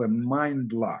I call a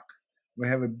mind lock. We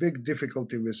have a big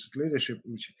difficulty with leadership,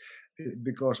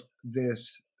 because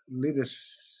these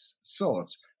leaders'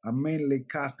 thoughts are mainly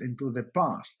cast into the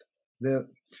past,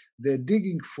 They're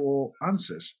digging for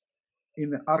answers in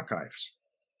the archives.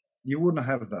 You wouldn't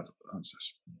have that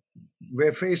answers.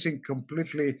 We're facing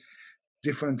completely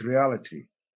different reality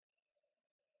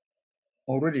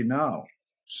already now.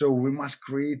 So we must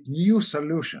create new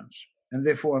solutions, and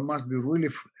therefore I must be really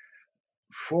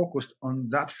focused on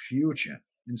that future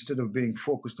instead of being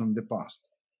focused on the past.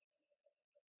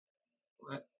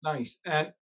 Nice.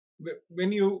 And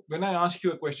when I ask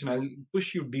you a question, I'll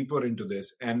push you deeper into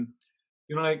this. And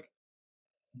like,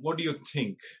 what do you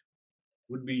think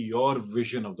would be your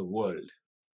vision of the world?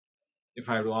 If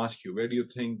I had to ask you, where do you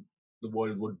think the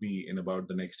world would be in about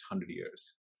the next 100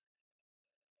 years?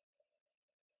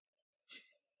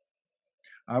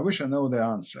 I wish I know the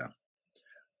answer.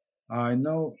 I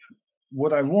know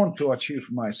what I want to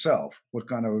achieve myself, what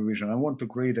kind of a vision. I want to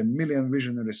create 1 million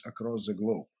visionaries across the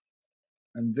globe.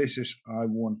 And this is I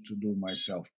want to do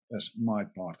myself as my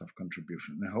part of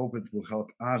contribution. I hope it will help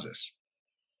others.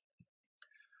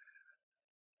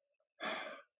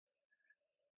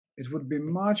 It would be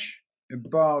much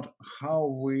about how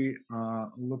we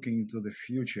are looking into the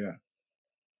future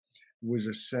with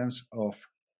a sense of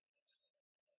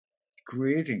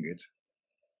creating it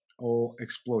or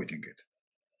exploiting it.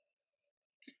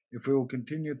 If we will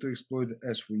continue to exploit it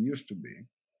as we used to be,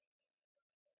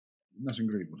 nothing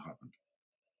great would happen.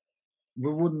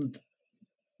 We wouldn't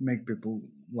make people's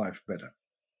life better.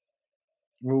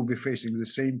 We will be facing the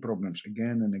same problems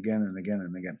again and again and again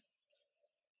and again.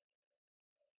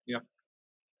 Yeah.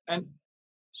 And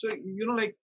so,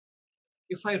 like,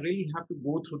 if I really have to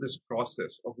go through this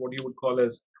process of what you would call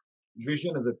as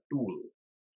vision as a tool,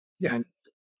 Yeah. and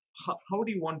how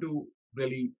do you want to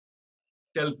really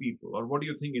tell people, or what do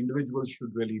you think individuals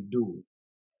should really do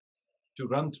to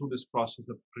run through this process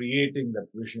of creating that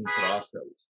vision for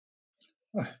ourselves?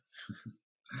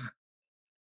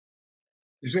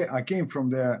 You see, I came from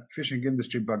the fishing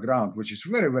industry background, which is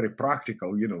very, very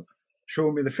practical.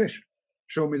 Show me the fish,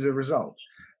 show me the result.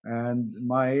 And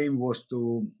my aim was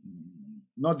to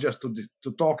not just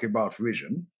to talk about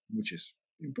vision, which is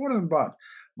important, but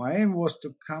my aim was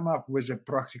to come up with a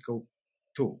practical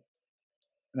tool.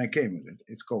 And I came with it.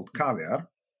 It's called Caviar.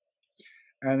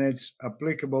 And it's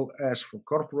applicable as for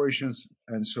corporations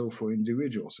and so for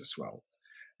individuals as well.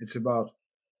 It's about,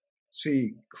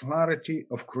 clarity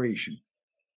of creation.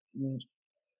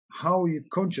 How you're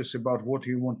conscious about what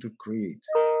you want to create.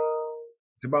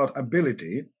 It's about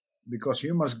ability, because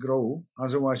you must grow,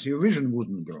 otherwise your vision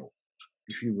wouldn't grow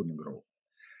if you wouldn't grow.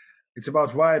 It's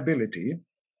about viability,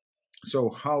 so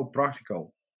how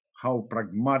practical, how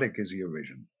pragmatic is your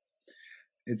vision.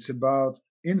 It's about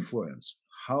influence,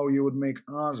 how you would make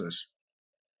others,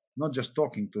 not just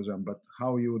talking to them, but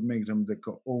how you would make them the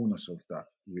co-owners of that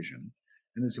vision.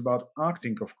 And it's about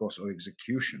acting, of course, or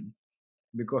execution,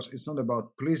 because it's not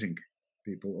about pleasing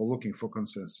people or looking for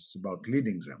consensus, it's about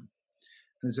leading them.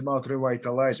 And it's about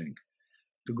revitalizing,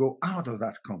 to go out of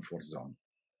that comfort zone.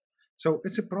 So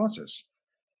it's a process.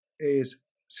 It's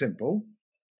simple,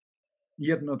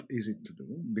 yet not easy to do,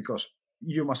 because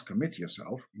you must commit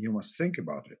yourself, you must think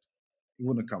about it. It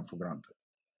wouldn't come for granted.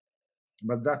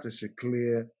 But that is a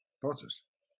clear process.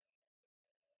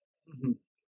 Mm-hmm.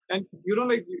 And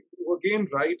like, you again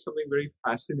write something very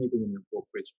fascinating in your book,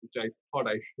 which I thought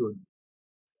I should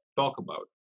talk about.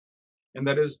 And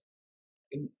that is,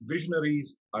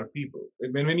 visionaries are people.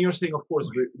 When you're saying, of course,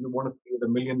 you want to create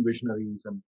 1 million visionaries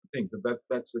and things,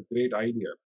 that's a great idea.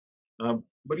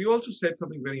 But you also said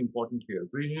something very important here.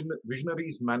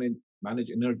 Visionaries manage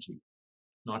energy,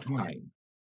 not time.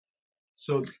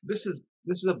 So this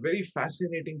is a very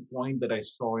fascinating point that I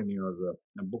saw in your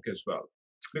book as well.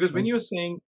 Because when you're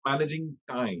saying managing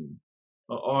time,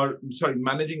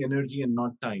 managing energy and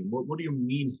not time, what do you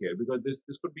mean here? Because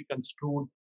this could be construed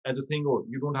as a thing,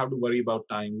 you don't have to worry about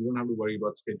time, you don't have to worry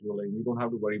about scheduling, you don't have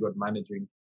to worry about managing.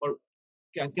 Or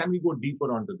can we go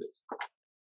deeper onto this?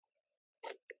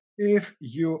 If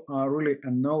you are really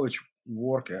a knowledge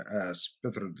worker, as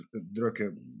Peter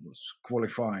Drucker was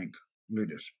qualifying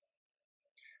leaders,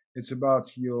 it's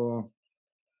about your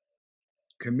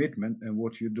commitment and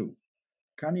what you do.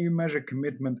 Can you measure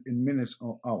commitment in minutes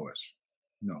or hours?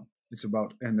 No, it's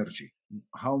about energy.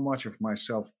 How much of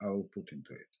myself I will put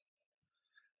into it.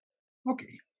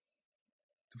 Okay,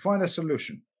 to find a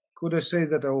solution. Could I say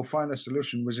that I will find a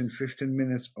solution within 15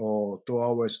 minutes or 2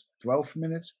 hours, 12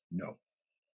 minutes? No.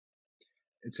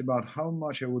 It's about how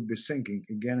much I would be thinking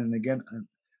again and again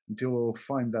until I will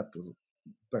find that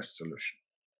best solution.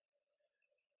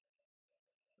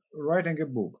 Writing a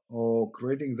book or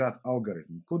creating that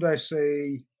algorithm, could I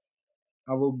say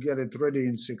I will get it ready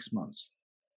in 6 months?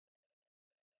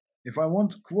 If I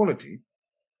want quality,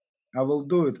 I will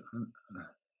do it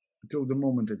until the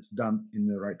moment it's done in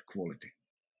the right quality.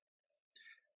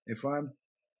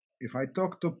 If I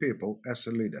talk to people as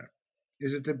a leader,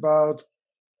 is it about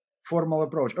formal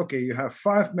approach? Okay, you have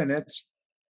 5 minutes,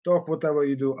 talk whatever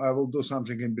you do. I will do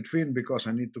something in between because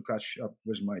I need to catch up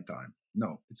with my time.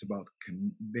 No, it's about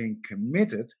being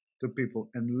committed to people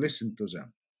and listen to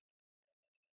them.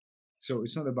 So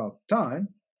it's not about time,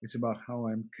 it's about how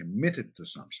I'm committed to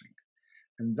something.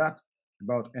 And that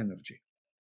about energy.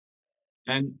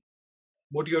 And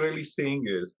what you're really saying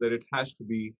is that it has to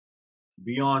be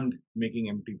beyond making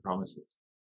empty promises.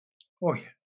 Oh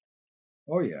yeah.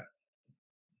 Oh yeah.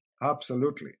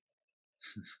 Absolutely.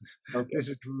 Okay. This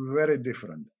is very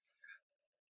different.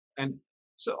 And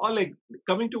so, Oleg,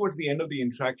 coming towards the end of the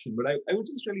interaction, but I would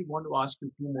just really want to ask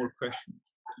you two more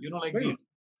questions. Like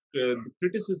the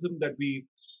criticism that we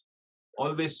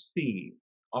always see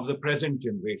of the present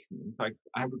generation. In fact,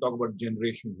 I have to talk about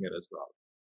generation here as well.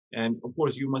 And of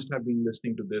course, you must have been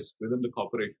listening to this within the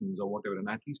corporations or whatever, and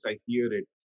at least I hear it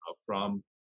from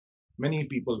many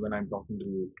people when I'm talking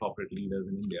to corporate leaders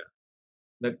in India,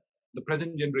 that the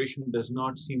present generation does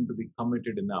not seem to be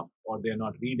committed enough, or they're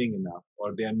not reading enough,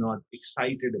 or they're not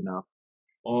excited enough,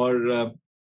 or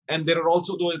and there are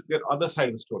also the other side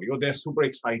of the story. Or they're super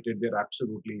excited, they're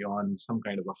absolutely on some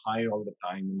kind of a high all the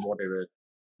time, and whatever.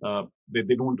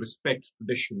 They don't respect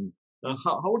tradition.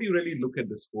 How do you really look at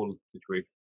this whole situation?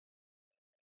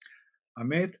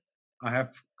 Amit, I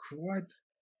have quite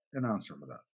an answer for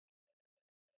that.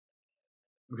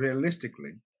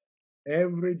 Realistically,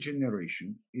 every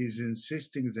generation is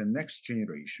insisting the next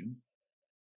generation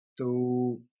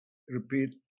to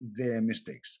repeat their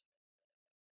mistakes.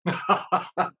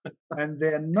 And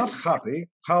they're not happy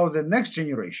how the next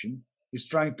generation is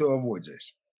trying to avoid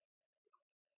this.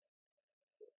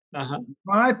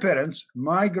 My parents,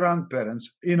 my grandparents,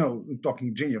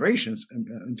 talking generations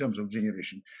in terms of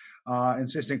generation,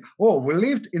 insisting, oh, we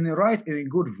lived in a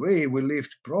good way, we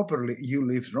lived properly, you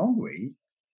lived wrong way.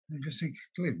 I just think,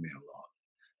 leave me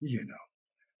alone,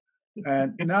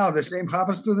 And now the same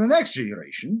happens to the next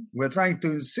generation. We're trying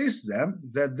to insist them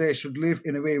that they should live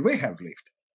in a way we have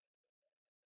lived.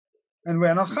 And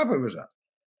we're not happy with that.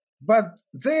 But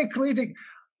they're creating,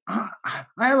 I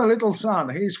have a little son,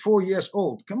 he's 4 years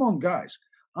old. Come on, guys.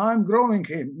 I'm growing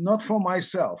him, not for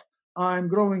myself. I'm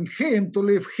growing him to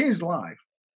live his life.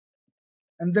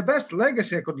 And the best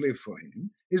legacy I could leave for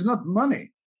him is not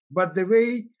money, but the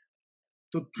way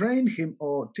to train him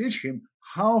or teach him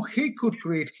how he could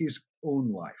create his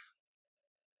own life.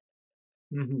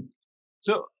 Mm-hmm.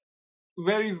 So,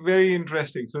 very, very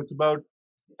interesting. So, it's about,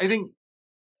 I think,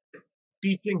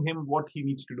 teaching him what he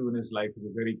needs to do in his life is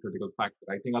a very critical factor.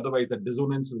 I think otherwise that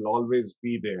dissonance will always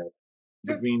be there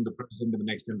between the present and the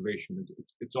next generation.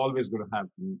 It's always going to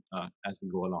happen as we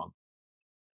go along.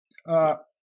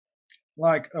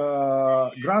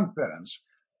 Grandparents,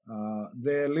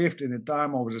 they lived in a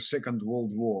time of the Second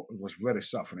World War. It was very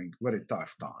suffering, very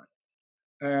tough time.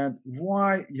 And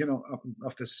why,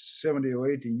 after 70 or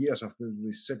 80 years after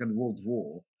the Second World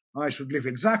War, I should live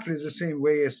exactly the same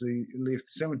way as they lived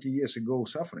 70 years ago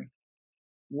suffering?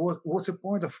 What's the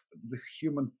point of the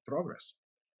human progress?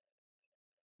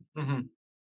 Mm-hmm.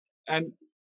 And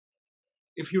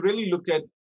if you really look at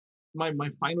my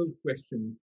final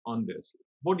question on this,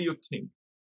 what do you think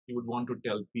you would want to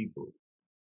tell people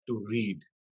to read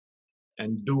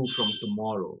and do from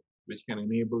tomorrow, which can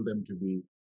enable them to be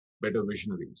better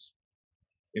visionaries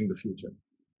in the future?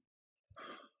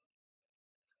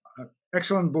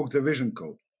 Excellent book, The Vision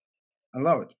Code. I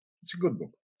love it. It's a good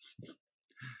book.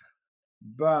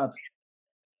 But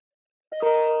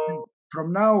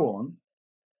from now on,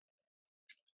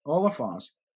 all of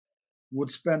us would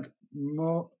spend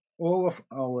all of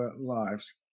our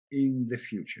lives in the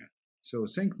future. So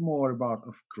think more about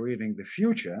of creating the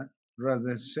future rather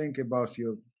than think about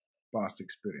your past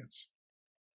experience.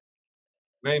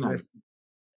 Very nice.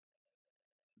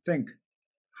 Think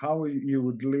how you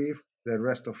would live the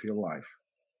rest of your life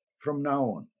from now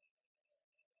on.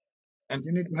 And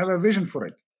you need to have a vision for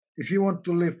it if you want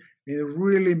to live a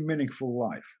really meaningful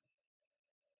life.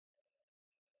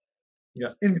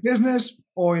 Yeah. In business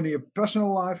or in your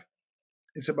personal life,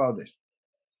 it's about this.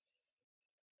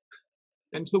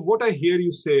 And so what I hear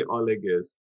you say, Oleg,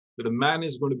 is that a man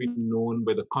is going to be known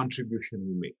by the contribution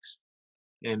he makes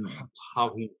and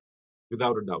how he,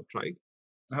 without a doubt, right?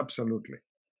 Absolutely.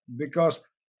 Because,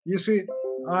 you see,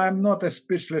 I'm not a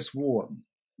speechless worm.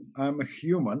 I'm a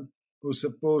human who's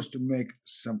supposed to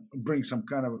bring some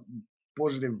kind of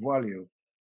positive value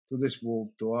to this world,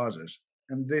 to others.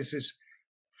 And this is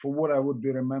for what I would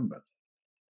be remembered.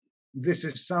 this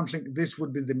is something, this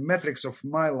would be the metrics of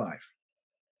my life.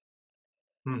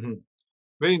 Mm-hmm.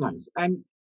 Very nice. And,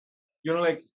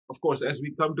 of course, as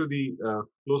we come to the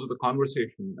close of the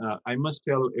conversation, I must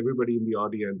tell everybody in the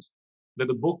audience that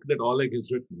the book that Oleg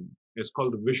has written is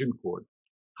called The Vision Code: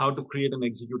 How to Create and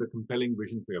Execute a Compelling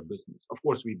Vision for Your Business. Of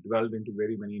course, we dwelled into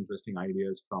very many interesting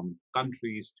ideas, from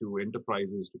countries to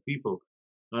enterprises to people.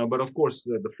 But of course,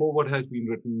 the foreword has been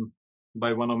written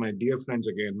by one of my dear friends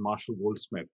again, Marshall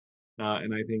Goldsmith.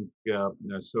 And I think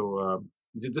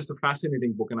just a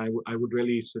fascinating book. And I would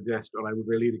really suggest, or I would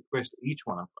really request each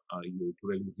one of you to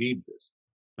really read this,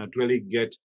 to really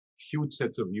get huge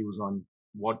sets of views on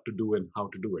what to do and how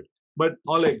to do it. But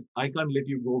Oleg, I can't let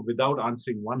you go without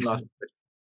answering one last question.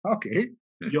 Okay.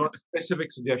 Your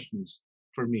specific suggestions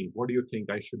for me. What do you think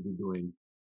I should be doing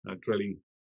to really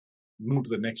move to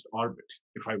the next orbit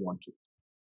if I want to?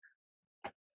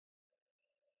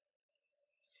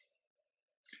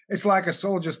 It's like a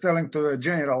soldier telling to a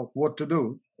general what to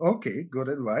do. Okay, good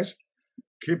advice.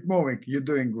 Keep moving. You're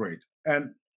doing great.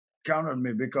 And count on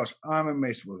me, because I'm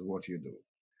amazed with what you do.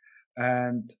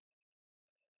 And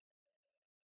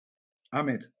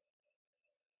Amit,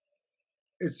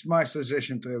 it's my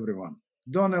suggestion to everyone.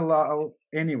 Don't allow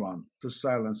anyone to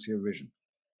silence your vision.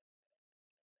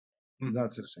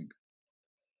 That's the thing.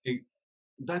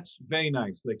 That's very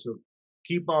nice. So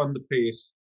keep on the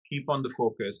pace, keep on the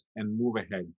focus, and move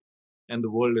ahead. And the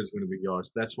world is going to be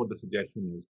yours. That's what the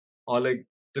suggestion is. Oleg,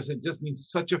 this has just been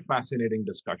such a fascinating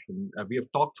discussion. We have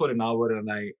talked for an hour,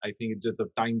 and I think it's just the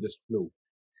time just flew.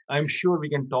 I'm sure we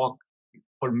can talk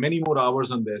for many more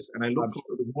hours on this, and I look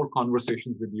forward to more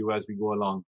conversations with you as we go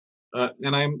along.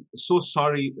 And I'm so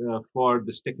sorry for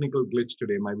this technical glitch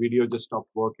today. My video just stopped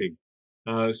working.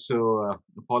 So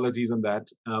apologies on that.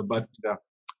 But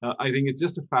I think it's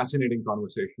just a fascinating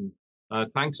conversation.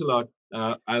 Thanks a lot.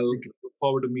 I'll look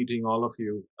forward to meeting all of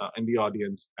you in the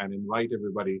audience, and invite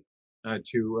everybody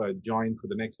to join for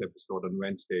the next episode on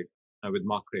Wednesday with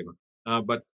Mark Kramer.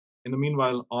 But in the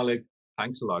meanwhile, Oleg,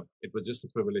 thanks a lot. It was just a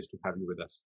privilege to have you with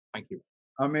us. Thank you.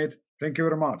 Amit, thank you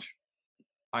very much.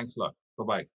 Thanks a lot.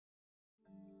 Bye-bye.